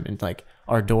time, and like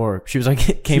our door, she was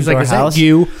like, came to our house.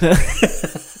 You?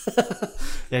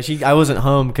 Yeah, I wasn't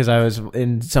home because I was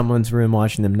in someone's room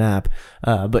watching them nap.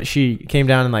 But she came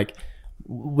down and like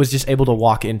was just able to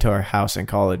walk into our house in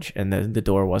college, and the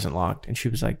door wasn't locked. And she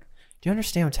was like, "Do you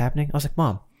understand what's happening?" I was like,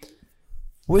 "Mom,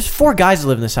 there's 4 guys that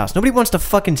live in this house. Nobody wants to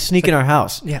fucking sneak in our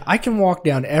house." Yeah, I can walk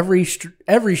down every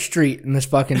street in this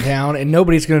fucking town, and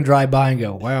nobody's gonna drive by and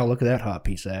go, "Wow, look at that hot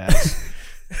piece of ass."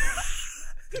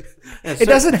 It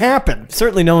doesn't happen.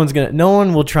 Certainly, no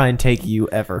one will try and take you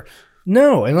ever.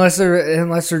 No, unless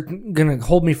they're gonna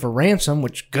hold me for ransom,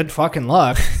 which good fucking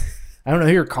luck. I don't know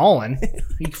who you're calling.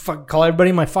 You can fucking call everybody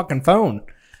on my fucking phone.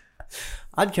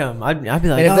 I'd come. I'd be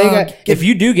like, if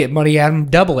you do get money,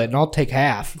 Adam, double it, and I'll take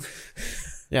half.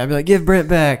 Yeah, I'd be like, give Brent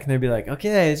back, and they'd be like,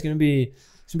 okay, it's gonna be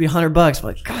 $100. I'm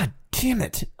like, God damn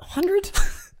it, 100?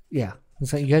 Yeah,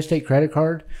 it's like, you guys take credit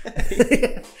card.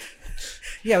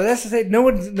 Yeah, but that's the thing. No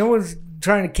one's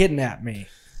trying to kidnap me.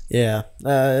 Yeah,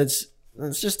 it's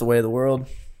just the way of the world.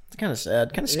 It's kind of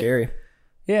sad, kind of scary.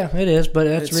 Yeah, it is, but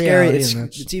that's reality. Scary.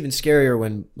 It's even scarier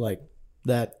when like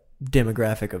that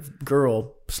demographic of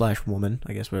girl/woman,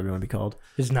 I guess whatever you want to be called,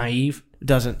 is naive,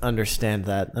 doesn't understand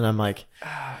that, and I'm like,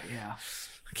 yeah,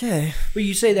 okay. But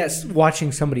you say that's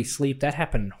watching somebody sleep. That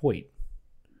happened in Hoyt.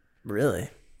 Really?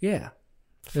 Yeah.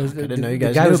 I didn't know you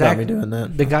guys knew about me doing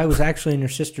that. The guy was actually in your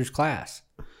sister's class.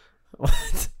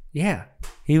 What? Yeah,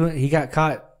 he got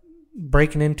caught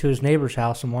breaking into his neighbor's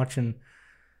house and watching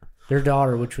their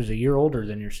daughter, which was a year older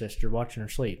than your sister, watching her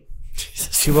sleep.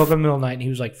 Jesus. She woke up in the middle of the night and he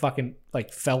was like fucking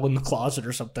like fell in the closet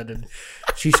or something, and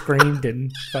she screamed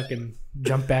and fucking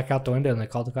jumped back out the window, and they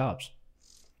called the cops.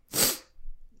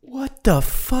 What the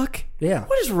fuck? Yeah.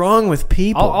 What is wrong with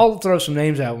people? I'll throw some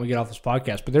names out when we get off this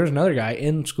podcast, but there's another guy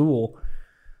in school.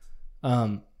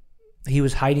 He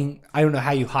was hiding. I don't know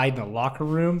how you hide in a locker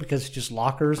room because it's just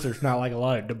lockers. There's not like a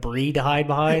lot of debris to hide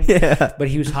behind. Yeah. But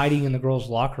he was hiding in the girls'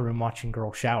 locker room watching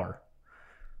girls shower.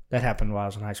 That happened while I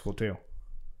was in high school too.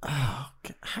 Oh,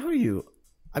 how do you...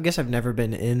 I guess I've never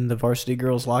been in the varsity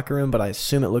girls' locker room, but I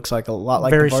assume it looks like a lot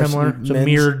like very the varsity similar. It's a men's.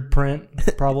 mirrored print,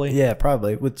 probably. Yeah,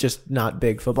 probably, with just not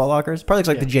big football lockers. Probably looks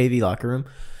like the JV locker room.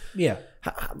 Yeah.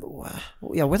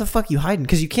 Yeah, where the fuck are you hiding?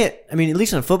 Because you can't... I mean, at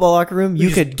least in a football locker room, you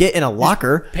could get in a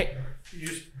locker. You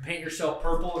just paint yourself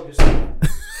purple and just...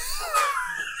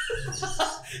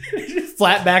 just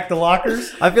flat back the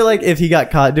lockers. I feel like if he got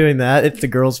caught doing that, it's the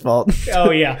girl's fault. Oh,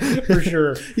 yeah, for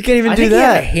sure. You can't even do He had a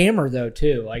that. hammer, though,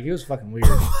 too. Like, it was fucking weird.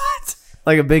 What?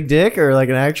 Like a big dick or like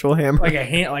an actual hammer? like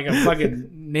a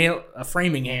fucking a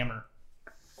framing hammer.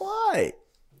 Why?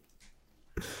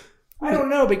 I don't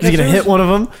know, because Is he going to hit one of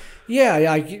them? Yeah,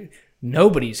 like,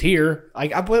 nobody's here.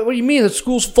 Like, what do you mean? The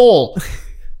school's full.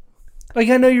 Like,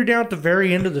 I know you're down at the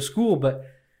very end of the school, but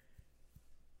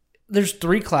there's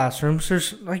 3 classrooms.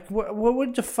 There's, like,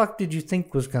 what the fuck did you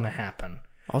think was going to happen?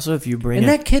 Also, if you bring And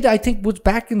that kid, I think, was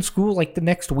back in school, like, the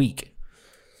next week.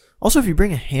 Also, if you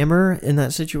bring a hammer in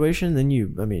that situation, then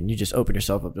you just open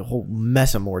yourself up to a whole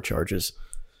mess of more charges.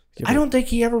 I don't think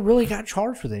he ever really got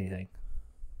charged with anything.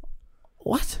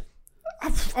 What?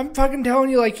 I'm fucking telling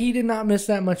you, like, he did not miss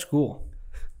that much school.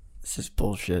 This is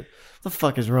bullshit. What the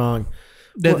fuck is wrong?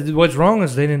 What's wrong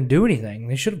is they didn't do anything.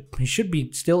 He should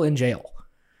be still in jail.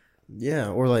 Yeah,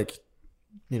 or like,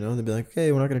 they'd be like,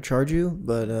 okay, we're not going to charge you,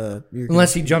 but you're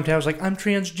Unless he jumped out and was like, I'm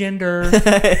transgender.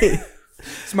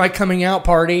 It's my coming out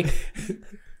party.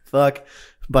 Fuck.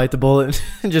 Bite the bullet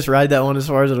and just ride that one as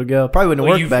far as it'll go. Probably wouldn't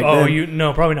work back then.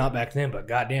 No, probably not back then, but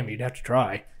goddamn, you'd have to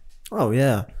try. Oh,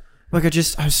 yeah. Like,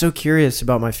 I was so curious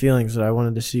about my feelings that I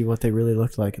wanted to see what they really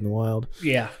looked like in the wild.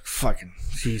 Yeah, fucking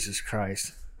Jesus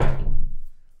Christ.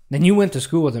 Then you went to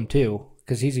school with him, too,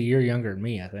 because he's a year younger than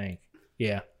me, I think.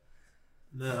 Yeah.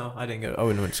 No, I didn't go. I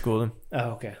wouldn't have went to school with him. Oh,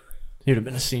 okay. He would have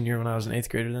been a senior when I was an 8th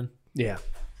grader then. Yeah.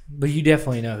 But you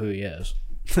definitely know who he is.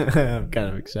 I'm kind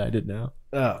of excited now.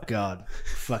 Oh, God.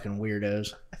 Fucking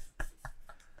weirdos.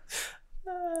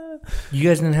 You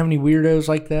guys didn't have any weirdos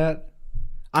like that?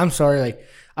 I'm sorry, like,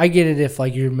 I get it if,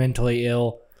 like, you're mentally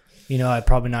ill. I'm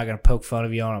probably not going to poke fun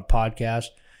of you on a podcast.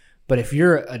 But if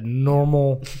you're a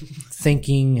normal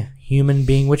thinking human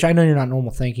being, which I know you're not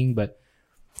normal thinking, but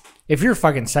if you're a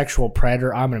fucking sexual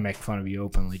predator, I'm going to make fun of you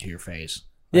openly to your face.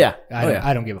 Yeah.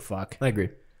 I don't give a fuck. I agree.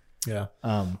 Yeah.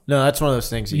 No, that's one of those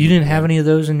things. You didn't have any of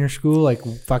those in your school, like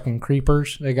fucking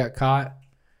creepers? They got caught?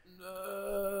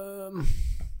 I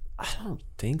don't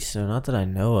think so. Not that I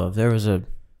know of. There was a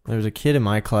kid in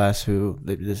my class who,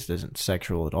 this isn't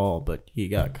sexual at all, but he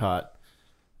got caught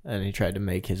and he tried to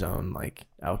make his own like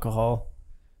alcohol,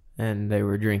 and they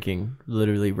were drinking,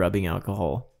 literally rubbing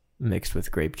alcohol mixed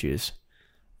with grape juice,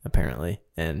 apparently,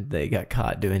 and they got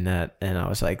caught doing that. And I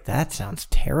was like, that sounds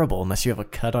terrible unless you have a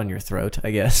cut on your throat, I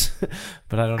guess.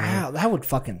 But I don't know. Ow, that would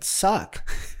fucking suck.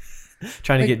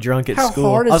 Trying to get drunk at how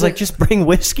school. hard I is was like, it- just bring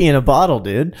whiskey in a bottle,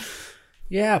 dude.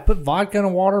 Yeah, put vodka in a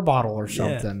water bottle or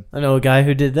something. Yeah. I know a guy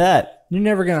who did that. You're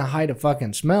never going to hide a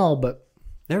fucking smell, but...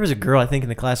 There was a girl, I think, in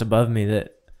the class above me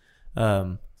that,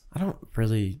 I don't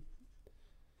really...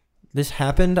 This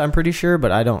happened, I'm pretty sure,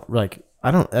 but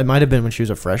it might have been when she was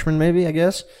a freshman, maybe, I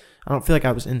guess. I don't feel like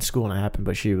I was in school when it happened,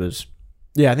 but she was...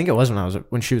 Yeah, I think it was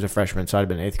when she was a freshman, so I'd have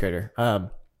been an 8th grader.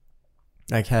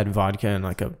 I had vodka in,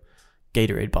 like, a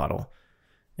Gatorade bottle,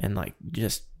 and, like,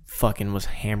 just fucking was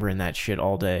hammering that shit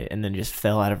all day, and then just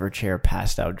fell out of her chair,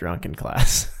 passed out drunk in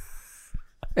class.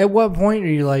 At what point are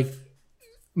you like,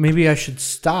 maybe I should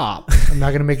stop? I'm not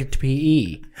going to make it to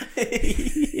PE.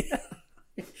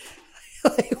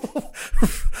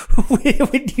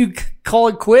 When do you call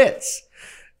it quits?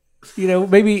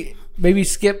 Maybe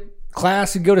skip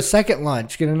class and go to second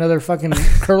lunch, get another fucking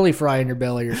curly fry in your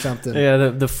belly or something. Yeah,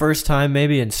 the first time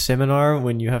maybe in seminar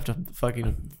when you have to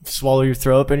fucking swallow your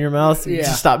throw up in your mouth, you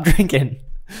just stop drinking.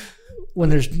 When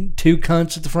there's 2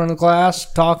 cunts at the front of the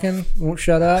class talking, won't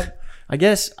shut up. I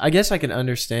guess I can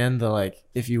understand the, like,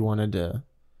 if you wanted to,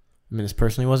 I mean, this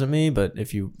personally wasn't me, but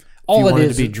if you wanted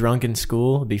to be drunk in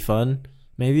school, it'd be fun,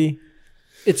 maybe.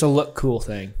 It's a look cool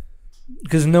thing.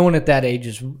 Because no one at that age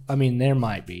is, I mean, there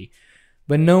might be,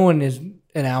 but no one is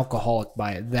an alcoholic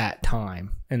by that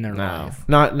time in their life.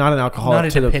 Not an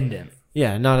alcoholic. Not a dependent.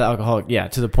 Not an alcoholic. Yeah,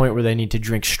 to the point where they need to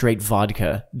drink straight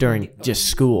vodka during just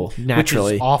school,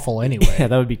 naturally. Which is awful anyway. Yeah,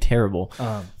 that would be terrible.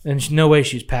 And there's no way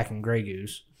she's packing Grey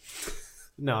Goose.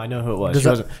 No, I know who it was.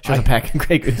 Does She that- wasn't packing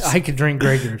Grey Goose. I could drink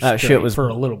Grey Goose That shit straight was- for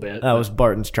a little bit. That was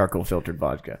Barton's charcoal filtered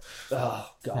vodka. Oh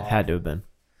It god. had to have been.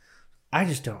 I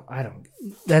don't.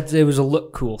 It was a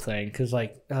look cool thing because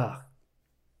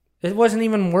it wasn't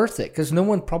even worth it because no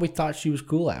one probably thought she was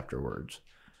cool afterwards.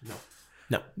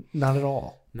 No. Not at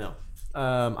all. No.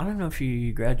 I don't know if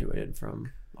she graduated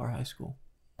from our high school.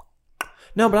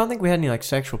 No, but I don't think we had any like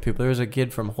sexual people. There was a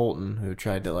kid from Holton who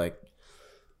tried to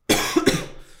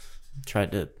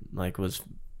was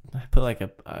put like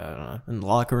a, I don't know, in the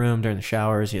locker room during the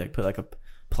showers. He like put like a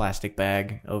plastic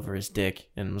bag over his dick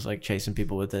and was like chasing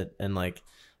people with it, and like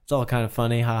it's all kind of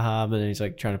funny, haha. But then he's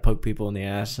like trying to poke people in the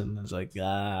ass, and it's like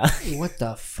What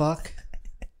the fuck?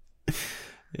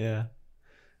 Yeah.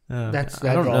 That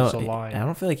I don't draws know. a line. I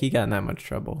don't feel like he got in that much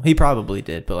trouble. He probably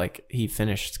did, but like he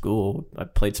finished school. I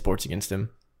played sports against him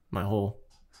my whole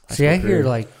high See, school I hear career.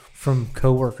 like from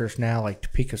coworkers now, like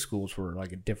Topeka schools were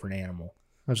like a different animal.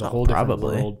 It was a whole different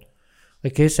probably. world.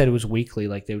 Like they said, it was weekly.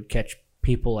 Like they would catch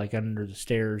people like under the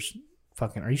stairs.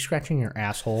 Fucking, are you scratching your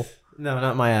asshole? No,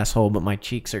 not my asshole, but my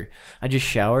cheeks are. I just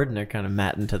showered and they're kind of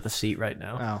matting to the seat right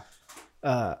now.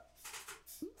 Oh.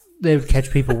 They would catch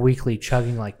people weekly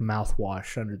chugging like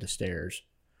mouthwash under the stairs.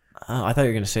 Oh, I thought you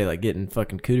were gonna say like getting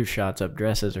fucking cooter shots up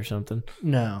dresses or something.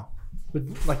 No, but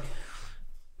like,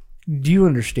 do you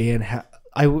understand how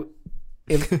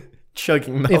if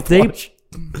Chugging if they mouthwash.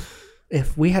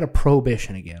 if we had a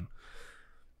prohibition again,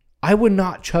 I would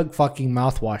not chug fucking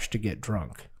mouthwash to get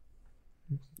drunk.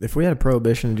 If we had a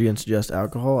prohibition against just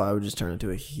alcohol, I would just turn into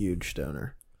a huge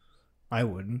stoner. I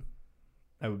wouldn't.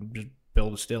 I would just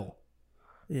build a still.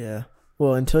 Yeah.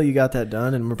 Well, until you got that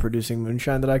done and we're producing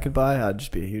moonshine that I could buy, I'd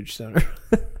just be a huge stoner.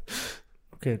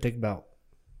 Okay, it'd take about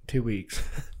 2 weeks.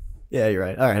 Yeah, you're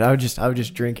right. All right, I would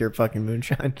just drink your fucking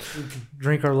moonshine.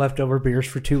 Drink our leftover beers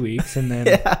for 2 weeks, and then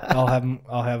Yeah.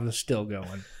 I'll have the still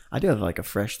going. I do have like a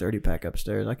fresh 30-pack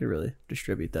upstairs. I could really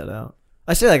distribute that out.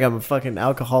 I say like I'm a fucking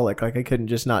alcoholic. Like I couldn't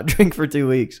just not drink for 2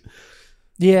 weeks.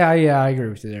 Yeah, I agree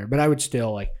with you there. But I would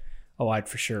still I'd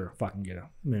for sure fucking get a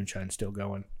moonshine still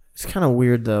going. It's kind of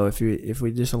weird though if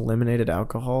we just eliminated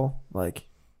alcohol, like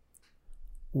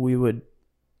we would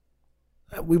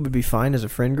be fine as a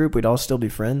friend group. We'd all still be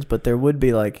friends, but there would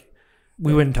be like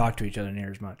We wouldn't talk to each other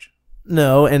near as much.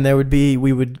 no, and there would be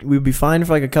we would be fine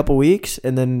for like a couple weeks,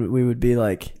 and then we would be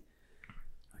like,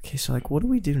 okay, so like what do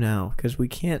we do now? Because we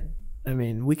can't. I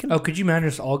mean, we can. Oh, could you imagine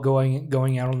us all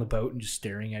going out on the boat and just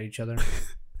staring at each other?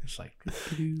 It's like,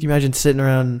 Do you imagine sitting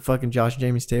around fucking Josh and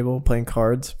Jamie's table playing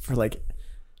cards for like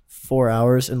 4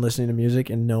 hours and listening to music,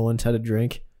 and no one's had a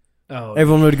drink? oh,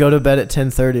 Everyone would go to bed at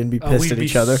 10:30 and be pissed we'd at be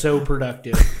each other. so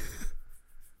productive.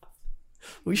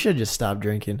 We should just stop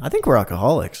drinking. I think we're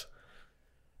alcoholics.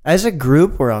 As a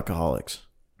group, we're alcoholics.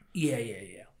 yeah.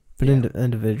 But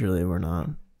individually, we're not.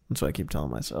 That's what I keep telling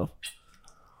myself.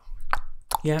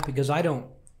 Yeah, because I don't.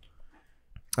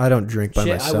 I don't drink by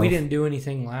Shit, myself. we didn't do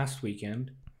anything last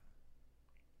weekend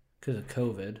because of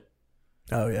COVID,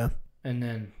 Oh, yeah. and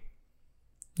then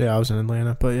Yeah, I was in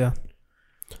Atlanta, but yeah.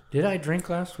 did I drink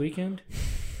last weekend?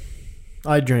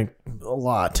 I drank a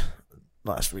lot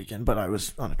last weekend, but I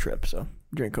was on a trip, so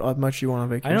drink how much you want on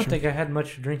vacation. I don't think I had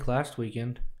much to drink last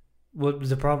weekend. What was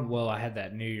the problem? Well, I had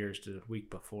that New Year's the week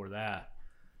before that.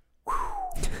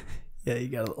 Yeah, you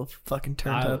got a little fucking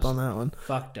turned I up was on that one.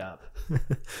 Fucked up.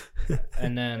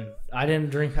 And then I didn't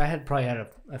drink. I had probably had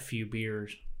a few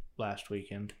beers last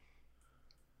weekend.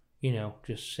 You know,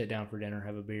 just sit down for dinner,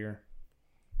 have a beer.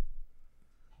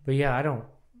 But yeah, I don't.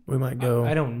 We might go.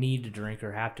 I don't need to drink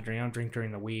or have to drink. I don't drink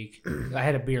during the week. I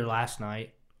had a beer last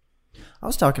night. I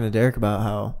was talking to Derek about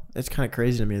how it's kind of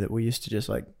crazy to me that we used to just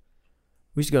like,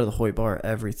 we used to go to the Hoyt Bar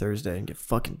every Thursday and get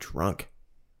fucking drunk.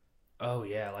 Oh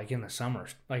yeah, like in the summer.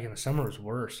 Like in the summer was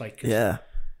worse. Like 'cause- Yeah.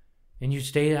 and you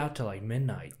stayed out till like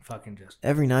midnight. Fucking just.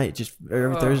 Every night, just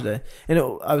every Ugh. Thursday. And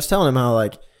I was telling him how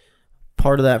like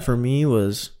part of that for me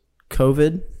was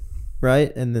COVID,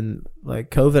 right? And then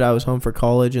like COVID, I was home for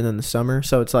college, and then the summer.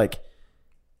 So it's like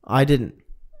I didn't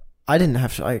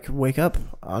have to like wake up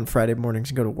on Friday mornings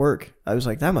and go to work. I was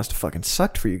like, that must have fucking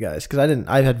sucked for you guys, because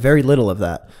I had very little of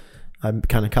that. I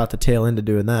kind of caught the tail end of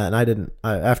doing that, and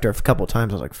after a couple of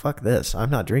times I was like, fuck this,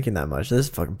 I'm not drinking that much, this is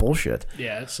fucking bullshit.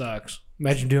 Yeah, it sucks.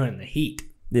 Imagine doing it in the heat.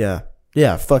 Yeah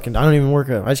fucking, I don't even work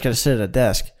I just gotta sit at a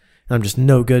desk, and I'm just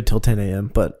no good till 10 a.m.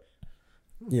 But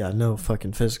yeah, no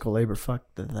fucking physical labor, fuck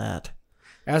that.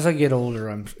 As I get older,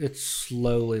 it's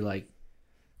slowly like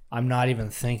I'm not even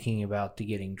thinking about the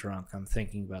getting drunk. I'm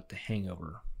thinking about the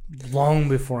hangover long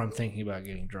before I'm thinking about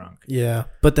getting drunk. Yeah,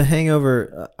 but the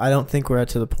hangover, I don't think we're at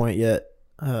to the point yet,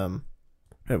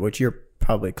 which you're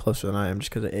probably closer than I am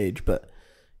just because of age, but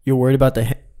you're worried about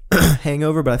the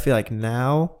hangover, but I feel like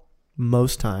now,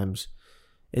 most times,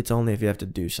 it's only if you have to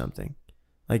do something.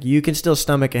 Like, you can still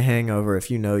stomach a hangover if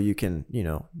you know you can,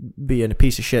 be in a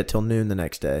piece of shit till noon the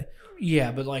next day.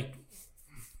 Yeah, but like,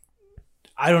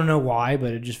 I don't know why,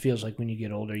 but it just feels like when you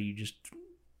get older, you just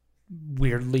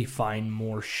weirdly find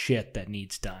more shit that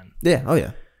needs done. Yeah. Oh,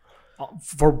 yeah.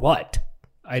 For what?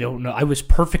 I don't know. I was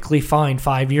perfectly fine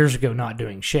 5 years ago not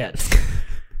doing shit.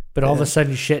 But all of a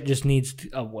sudden, shit just needs to...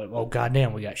 Oh,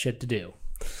 goddamn, we got shit to do.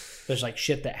 There's like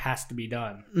shit that has to be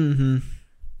done. Mm-hmm.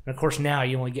 And of course, now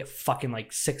you only get fucking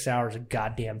like 6 hours of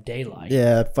goddamn daylight.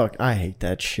 Yeah, fuck. I hate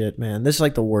that shit, man. This is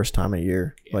like the worst time of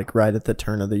year. Yeah. Like right at the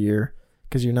turn of the year.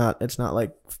 Because it's not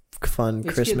like fun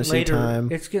Christmassy time.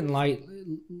 It's getting light.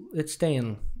 It's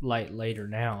staying light later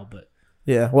now, but...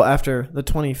 Yeah, well, after the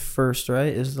 21st,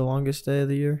 right, is the longest day of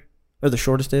the year? Or the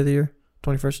shortest day of the year?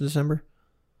 21st of December?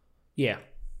 Yeah.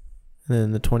 And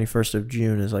then the 21st of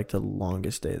June is like the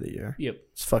longest day of the year. Yep.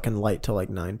 It's fucking light till like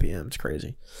 9 p.m. It's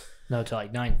crazy. No, till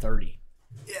like 9:30.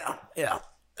 Yeah.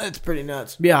 It's pretty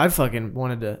nuts. Yeah, I fucking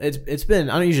wanted to... It's been...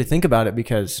 I don't usually think about it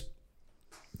because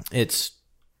it's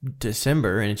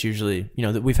December and it's usually...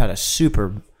 that we've had a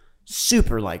super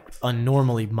like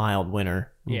unnormally mild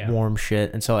winter. Yeah. Warm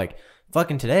shit. And so like...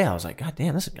 Fucking today, I was like, God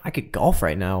damn, I could golf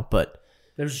right now, but...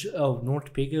 North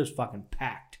Topeka is fucking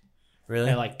packed. Really?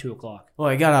 At like 2 o'clock. Well,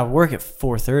 I got out of work at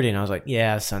 4:30, and I was like,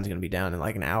 yeah, the sun's going to be down in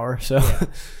like an hour, so yeah.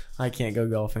 I can't go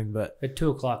golfing, but... At 2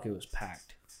 o'clock, it was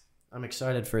packed. I'm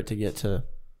excited for it to get to...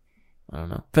 I don't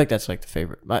know. I feel like that's like the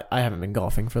favorite. I haven't been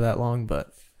golfing for that long,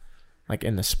 but like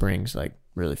in the spring's like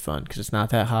really fun, because it's not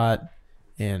that hot,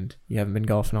 and you haven't been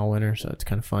golfing all winter, so it's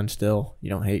kind of fun still. You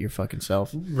don't hate your fucking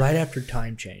self. Right after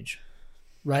time change.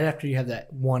 Right after you have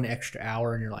that 1 extra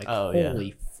hour and you're like,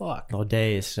 holy fuck. The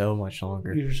day is so much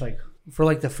longer. You're just like, for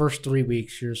like the first 3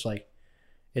 weeks, you're just like,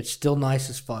 it's still nice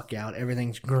as fuck out.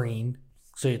 Everything's green.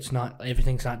 So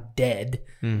everything's not dead.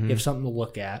 Mm-hmm. You have something to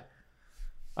look at.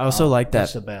 I also like that.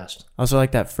 That's the best. I also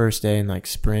like that first day in like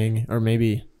spring, or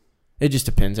maybe it just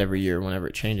depends every year whenever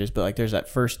it changes. But like there's that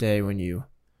first day when you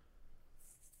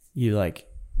like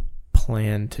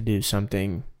plan to do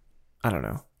something, I don't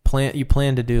know. You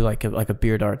plan to do like a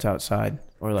beer darts outside,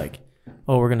 or like,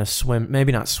 oh, we're gonna swim,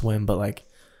 maybe not swim, but like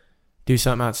do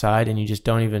something outside, and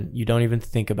you don't even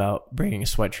think about bringing a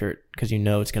sweatshirt because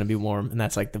it's gonna be warm, and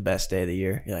that's like the best day of the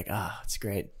year. You're like, it's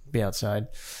great, be outside.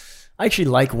 I actually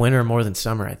like winter more than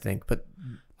summer, I think, but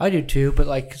I do too. But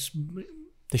like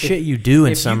the shit you do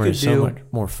in summer is so much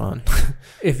more fun.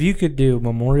 If you could do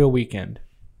Memorial Weekend,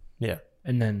 yeah,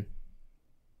 and then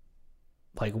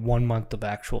like 1 month of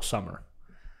actual summer.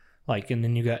 Like, and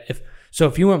then you got,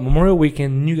 if you went Memorial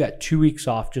Weekend and you got 2 weeks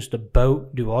off just to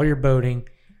boat, do all your boating,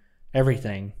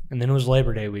 everything, and then it was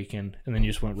Labor Day weekend, and then you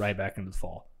just went right back into the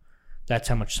fall. That's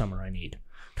how much summer I need.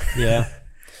 Yeah.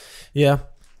 Yeah.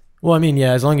 Well, I mean,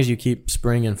 yeah, as long as you keep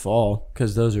spring and fall,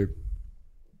 because those are,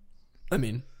 I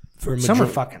mean, for summer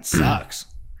fucking sucks.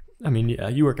 I mean, yeah,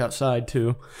 you work outside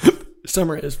too.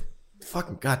 Summer is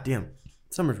fucking goddamn.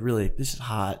 Summer's really, this is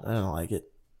hot. I don't like it.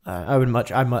 I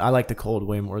like the cold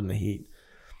way more than the heat.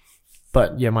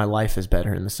 But yeah, my life is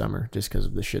better in the summer just because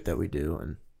of the shit that we do,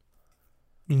 and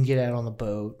you can get out on the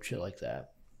boat, shit like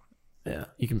that. Yeah,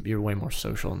 you're way more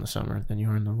social in the summer than you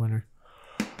are in the winter.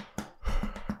 I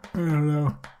don't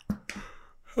know.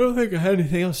 I don't think I had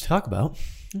anything else to talk about.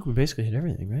 I think we basically hit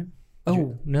everything, right?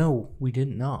 No, we did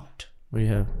not. What do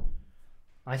you have?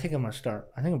 I think I'm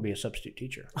gonna be a substitute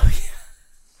teacher.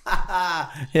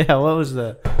 Yeah, what was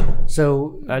the...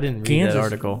 So I didn't read that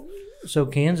article. So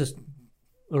Kansas,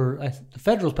 the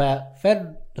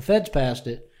feds passed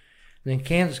it, and then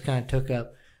Kansas kind of took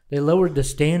up. They lowered the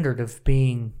standard of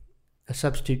being a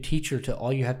substitute teacher to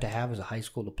all you have to have is a high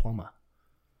school diploma.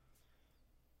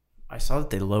 I saw that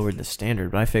they lowered the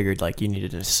standard, but I figured like you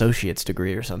needed an associate's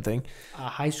degree or something. A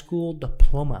high school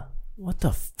diploma. What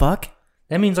the fuck?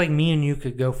 That means like me and you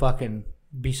could go fucking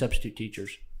be substitute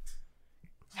teachers.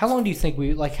 How long do you think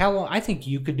how long? I think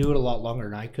you could do it a lot longer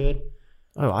than I could.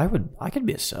 Oh, I could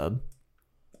be a sub.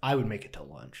 I would make it till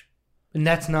lunch. And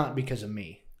that's not because of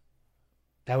me.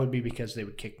 That would be because they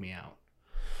would kick me out.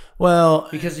 Well,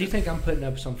 because you think I'm putting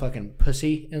up some fucking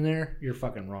pussy in there, you're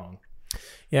fucking wrong.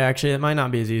 Yeah, actually, it might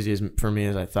not be as easy for me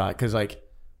as I thought. Because like,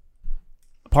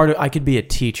 I could be a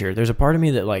teacher. There's a part of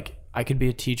me that like I could be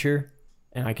a teacher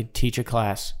and I could teach a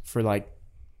class for like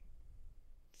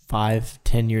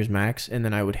 5-10 years max, and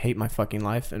then I would hate my fucking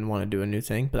life and want to do a new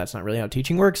thing. But that's not really how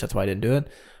teaching works. That's why I didn't do it.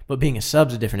 But being a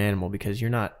sub's a different animal because you're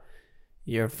not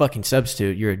you're a fucking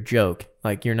substitute. You're a joke.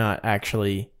 Like, you're not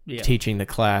actually teaching the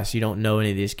class. You don't know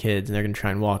any of these kids, and they're going to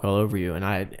try and walk all over you.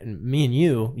 And me and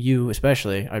you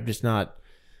especially, I'm not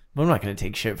going to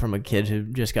take shit from a kid who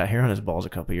just got hair on his balls a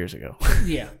couple years ago.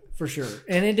 Yeah, for sure.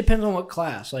 And it depends on what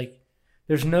class. Like,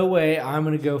 there's no way I'm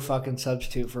going to go fucking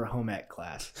substitute for a home ec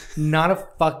class. Not a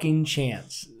fucking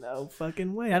chance. No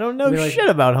fucking way. I don't know shit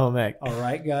about home ec. All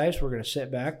right, guys, we're going to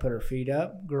sit back, put our feet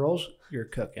up. Girls, you're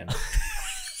cooking.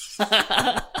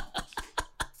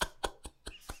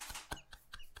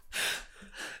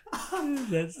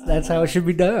 That's how it should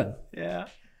be done. Yeah.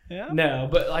 Yeah. No,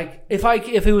 but like if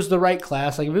it was the right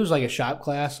class, like if it was like a shop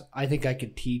class, I think I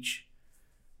could teach.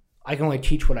 I can only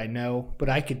teach what I know, but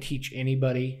I could teach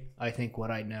anybody, I think,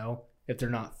 what I know if they're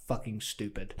not fucking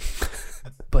stupid.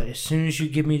 But as soon as you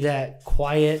give me that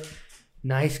quiet,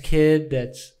 nice kid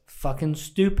that's fucking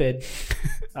stupid,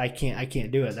 I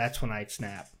can't do it. That's when I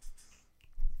snap.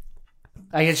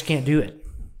 I just can't do it.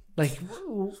 Like,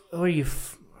 what are you?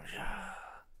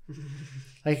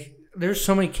 Like, there's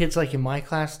so many kids like in my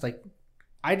class. Like,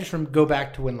 I just go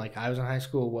back to when like I was in high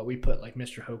school. What we put like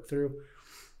Mr. Hoke through.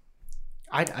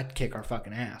 I'd kick our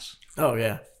fucking ass. Oh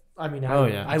yeah. I mean,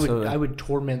 I would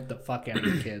torment the fuck out of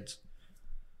the kids.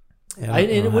 Yeah, and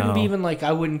it wouldn't be even like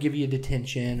I wouldn't give you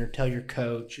detention or tell your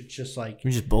coach. It's just like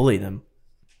you just bully them.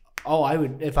 Oh, I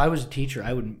would if I was a teacher.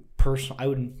 I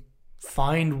would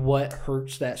find what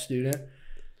hurts that student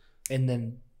and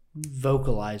then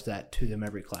vocalize that to them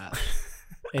every class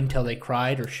until they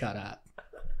cried or shut up.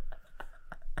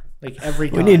 Like every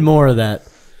time. We need more of that.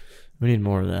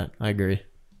 I agree.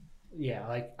 Yeah,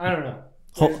 like I don't know.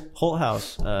 Holt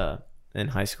House in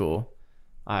high school,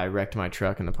 I wrecked my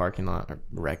truck in the parking lot. I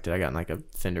wrecked it. I got in like a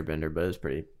fender bender, but it was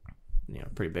pretty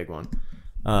big one.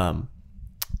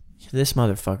 This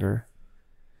motherfucker.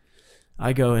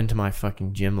 I go into my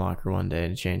fucking gym locker one day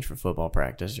to change for football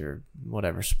practice or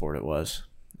whatever sport it was,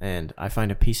 and I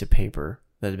find a piece of paper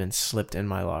that had been slipped in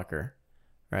my locker,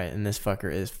 right? And this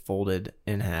fucker is folded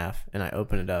in half, and I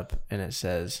open it up, and it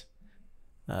says,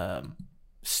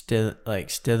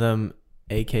 Stidham,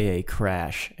 aka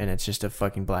Crash, and it's just a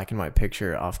fucking black and white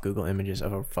picture off Google Images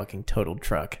of a fucking totaled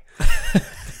truck.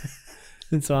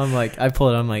 And so I'm like, I pull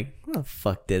it, I'm like, who the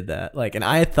fuck did that? Like, and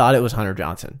I thought it was Hunter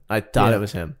Johnson. I thought it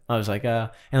was him. I was like, and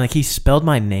like he spelled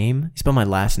my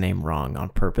last name wrong on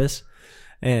purpose.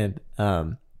 And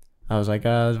I was like,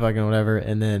 it's fucking whatever.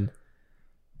 And then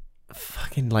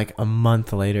fucking like a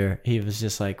month later, he was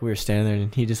just like, we were standing there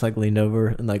and he just like leaned over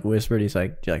and like whispered, he's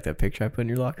like, do you like that picture I put in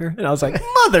your locker? And I was like,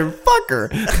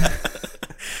 motherfucker.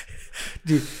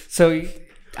 Dude, so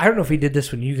I don't know if he did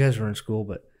this when you guys were in school,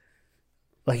 but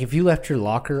like if you left your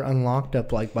locker unlocked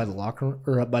up like by the locker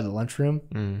or up by the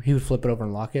lunchroom, he would flip it over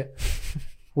and lock it.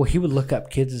 Well, he would look up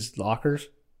kids' lockers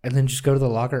and then just go to the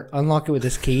locker, unlock it with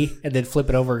his key, and then flip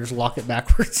it over and just lock it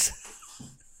backwards.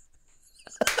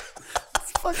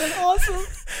 That's fucking awesome.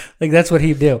 Like that's what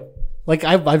he'd do. Like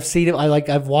I've seen him.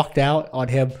 I've walked out on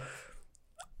him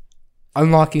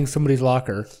unlocking somebody's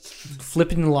locker,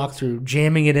 flipping the lock through,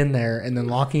 jamming it in there, and then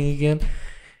locking again.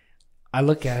 I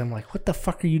look at him like, what the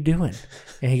fuck are you doing?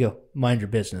 And he go, mind your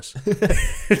business.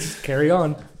 Just carry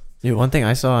on. Dude, one thing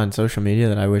I saw on social media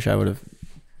that I wish I would have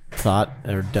thought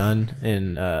or done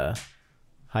in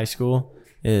high school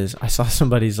is I saw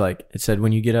somebody's like, it said,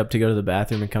 when you get up to go to the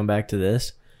bathroom and come back to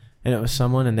this. And it was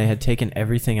someone, and they had taken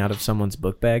everything out of someone's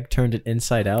book bag, turned it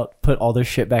inside out, put all their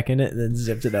shit back in it, and then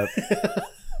zipped it up.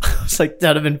 I was like, that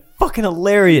would have been fucking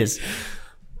hilarious.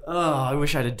 Oh, I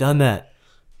wish I'd have done that.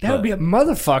 That would be a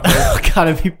motherfucker.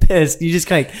 Gotta be pissed. You just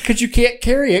kind of... Because you can't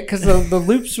carry it because the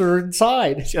loops are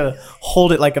inside. You gotta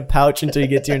hold it like a pouch until you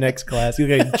get to your next class. You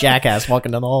look like a jackass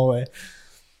walking down the hallway.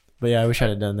 But yeah, I wish I'd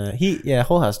have done that.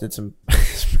 Whole House did some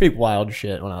pretty wild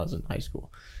shit when I was in high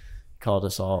school. Called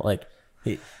us all.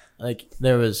 He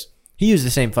used the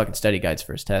same fucking study guides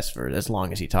for his tests for as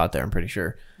long as he taught there, I'm pretty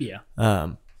sure. Yeah.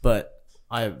 But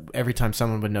every time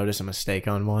someone would notice a mistake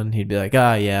on one, he'd be like,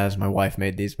 as my wife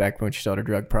made these back when she saw a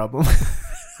drug problem.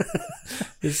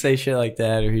 Just say shit like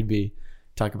that, or he'd be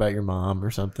talk about your mom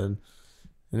or something.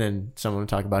 And then someone would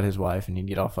talk about his wife, and he'd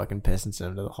get all fucking pissed and send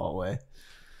him to the hallway.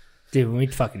 Dude, when we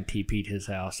fucking TP'd his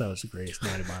house, that was the greatest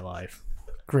night of my life.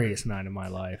 Greatest night of my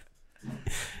life.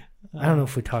 I don't know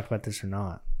if we talked about this or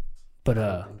not, but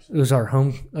it was our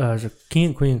home, it was a king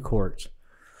and queen courts.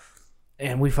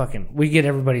 And we get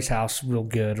everybody's house real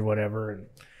good or whatever, and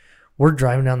we're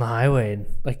driving down the highway, and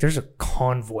like there's a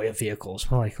convoy of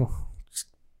vehicles. We're like, it's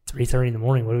 3:30 in the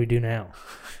morning. What do we do now?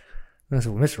 And I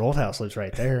said, well, Mr. Oldhouse lives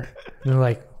right there. And they're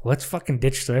like, let's fucking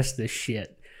ditch the rest of this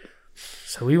shit.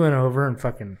 So we went over and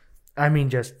fucking, I mean,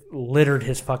 just littered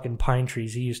his fucking pine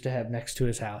trees he used to have next to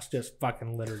his house. Just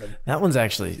fucking littered them.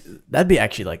 That'd be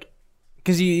actually like,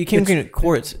 because you came to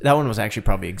courts. That one was actually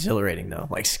probably exhilarating though,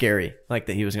 like scary, like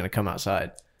that he was going to come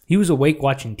outside. He was awake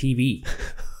watching TV.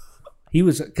 He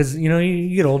was, because, you know,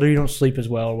 you get older, you don't sleep as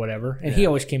well or whatever. And he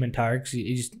always came in tired because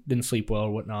he just didn't sleep well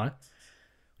or whatnot,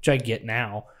 which I get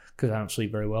now because I don't sleep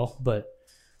very well. But,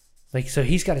 like, so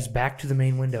he's got his back to the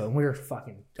main window, and we're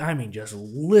fucking, I mean, just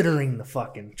littering the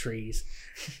fucking trees.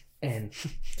 And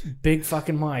big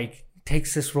fucking Mike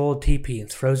takes this roll of TP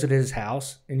and throws it at his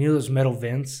house. And you know those metal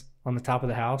vents on the top of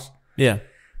the house? Yeah.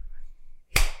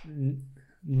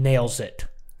 Nails it.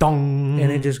 Dong.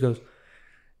 And it just goes.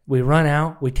 We run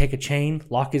out, we take a chain,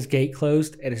 lock his gate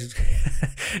closed, and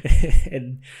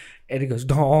and it goes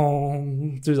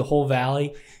dong through the whole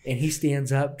valley. And he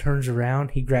stands up, turns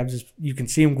around, he grabs his, you can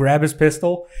see him grab his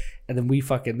pistol, and then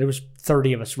there was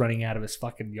 30 of us running out of his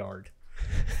fucking yard.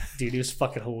 Dude, it was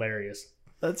fucking hilarious.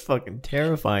 That's fucking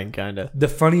terrifying, kind of. The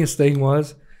funniest thing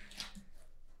was,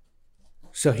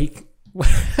 so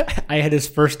I had his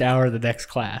first hour of the next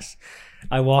class.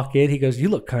 I walk in, he goes, "You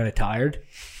look kind of tired."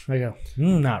 I go,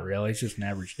 "Not really. It's just an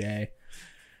average day."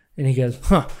 And he goes,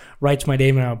 writes my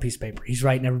name down on a piece of paper. He's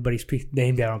writing everybody's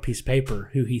name down on a piece of paper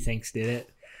who he thinks did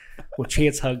it. Well,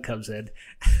 Chance Hug comes in.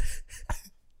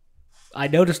 I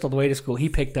noticed on the way to school, he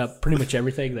picked up pretty much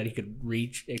everything that he could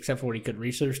reach, except for what he couldn't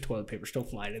reach. So there's toilet paper still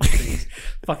flying in the trees.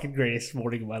 Fucking greatest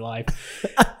morning of my life.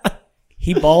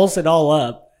 He balls it all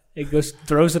up and goes,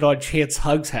 throws it on Chance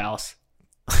Hug's house.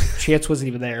 Chance wasn't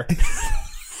even there.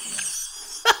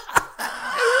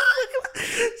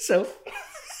 So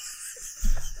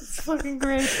it's fucking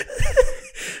great.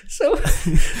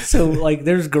 So like,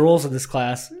 there's girls in this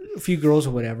class, a few girls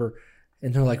or whatever,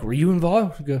 and they're like, "Were you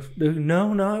involved?" I go,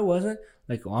 No, I wasn't.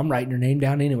 Like, "Well, I'm writing your name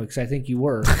down anyway because I think you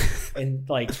were." And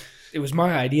like, it was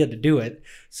my idea to do it.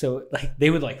 So like, they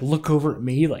would like look over at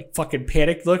me, like fucking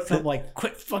panic looks. I'm like,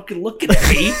 "Quit fucking looking at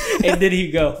me!" And then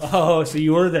he'd go, "Oh, so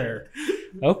you were there?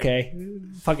 Okay."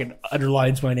 Fucking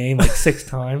underlines my name like 6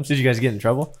 times. Did you guys get in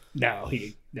trouble? No,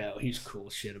 he's cool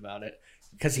as shit about it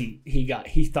because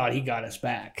he thought he got us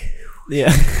back.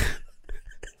 Yeah.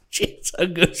 Chance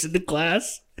goes into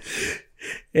class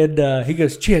and he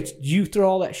goes, "Chance, did you throw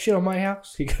all that shit on my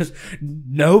house?" He goes,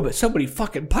 "No, but somebody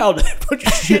fucking piled a bunch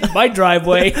of shit in my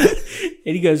driveway."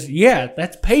 And he goes, "Yeah,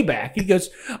 that's payback." He goes,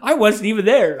 "I wasn't even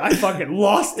there. I fucking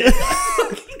lost it."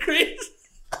 Fucking crazy.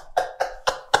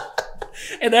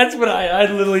 And that's when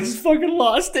I literally just fucking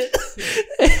lost it.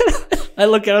 I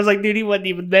look at it, I was like, "Dude, he wasn't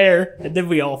even there." And then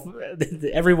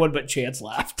everyone but Chance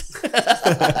laughed.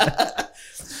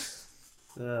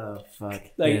 Oh, fuck.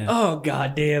 Like, yeah. Oh,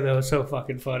 god damn, that was so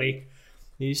fucking funny.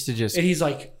 He used to just... And he's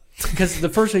like, because the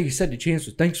first thing he said to Chance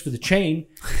was, "Thanks for the chain."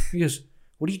 He goes,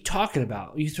 "What are you talking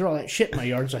about? You threw all that shit in my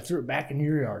yard, so I threw it back in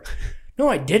your yard." "No,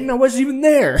 I didn't. I wasn't even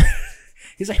there."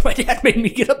 He's like, "My dad made me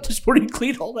get up this morning and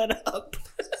clean all that up."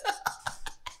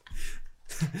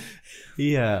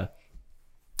 He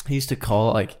used to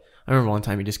call, like, I remember one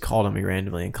time he just called on me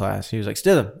randomly in class. He was like,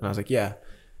 "Stidham." And I was like, "Yeah."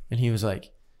 And he was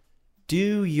like,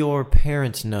 "Do your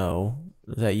parents know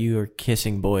that you are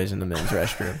kissing boys in the men's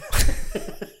restroom?"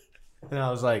 And I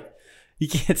was like, "You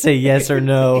can't say yes or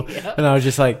no." Yep. And I was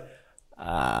just like,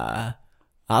 I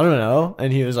don't know.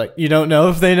 And he was like, "You don't know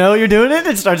if they know you're doing it?"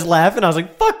 And starts laughing. I was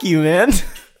like, "Fuck you, man."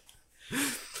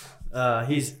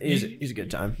 He's a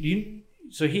good time.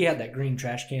 So he had that green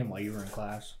trash can while you were in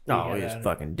class? Oh, he was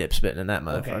fucking dip spitting in that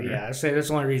motherfucker. Okay, yeah. I say that's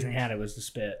the only reason he had it was the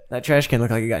spit. That trash can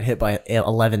looked like it got hit by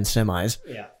 11 semis.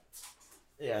 Yeah.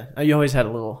 Yeah. You always had a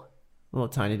little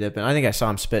tiny dip. And I think I saw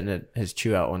him spitting at his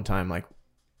chew out one time, like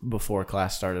before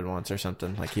class started once or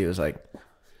something. Like he was like,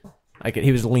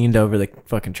 he was leaned over the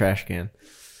fucking trash can.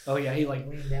 Oh, yeah. He like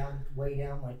leaned down, way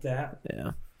down like that.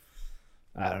 Yeah.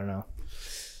 I don't know.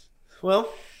 Well,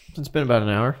 it's been about an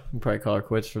hour. We can probably call her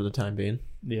quits for the time being.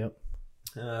 Yep.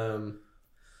 I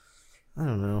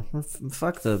don't know.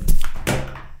 Fuck the...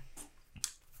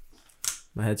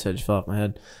 My headset just fell off my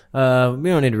head. We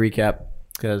don't need to recap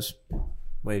because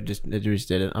we just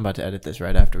did it. I'm about to edit this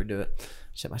right after we do it.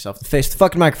 Set myself in the face with the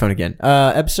fucking microphone again.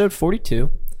 Episode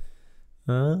 42.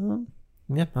 Yeah,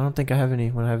 I don't think I have any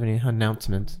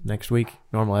announcements next week.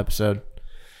 Normal episode.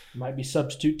 Might be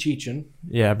substitute teaching.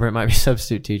 Yeah, Brent might be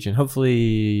substitute teaching.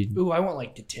 Hopefully... Ooh, I want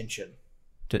like detention.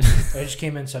 I just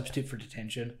came in substitute for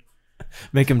detention.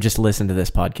 Make him just listen to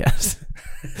this podcast.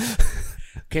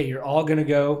 Okay, you're all going to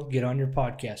go get on your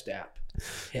podcast app.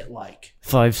 Hit like.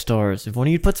 5 stars. If one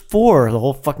of you puts 4, the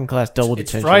whole fucking class double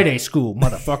detention. It's Friday school,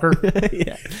 motherfucker.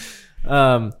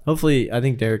 Yeah. Hopefully, I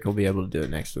think Derek will be able to do it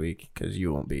next week because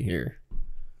you won't be here.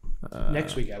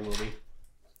 Next week I will be.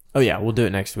 Oh yeah, we'll do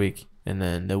it next week, and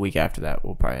then the week after that,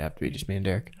 we'll probably have to be just me and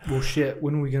Derek. Well, shit.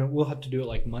 When are we gonna? We'll have to do it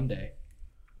like Monday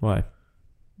Why?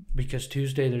 because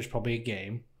Tuesday there's probably a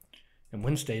game, and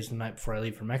Wednesday's the night before I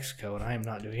leave for Mexico, and I am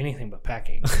not doing anything but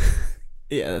packing.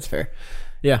 Yeah, that's fair.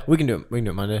 Yeah, we can do it. We can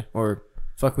do it Monday, or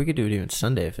fuck, we could do it even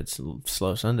Sunday if it's a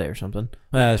slow Sunday or something.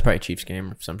 It's probably a Chiefs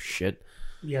game or some shit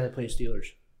Yeah, they play Steelers.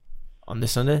 on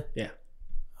this Sunday. Yeah.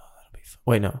 Oh, that'll be.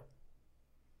 Wait,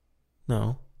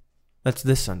 no, that's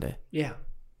this Sunday. Yeah.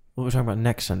 What we're talking about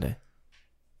next Sunday?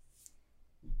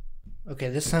 Okay,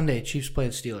 this Sunday Chiefs play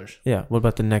the Steelers. Yeah. What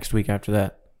about the next week after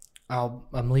that?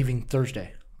 I'm leaving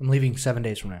Thursday. I'm leaving 7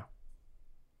 days from now.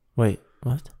 Wait,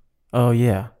 what? Oh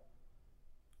yeah.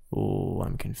 Oh,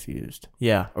 I'm confused.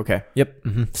 Yeah. Okay. Yep.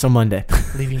 So Monday.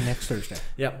 Leaving next Thursday.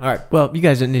 Yep. All right. Well, you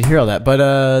guys didn't need to hear all that,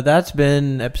 but that's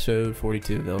been episode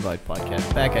 42 of the Old Life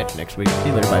Podcast. Back at you next week. See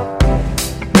you later.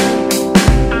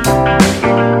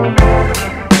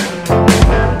 Bye.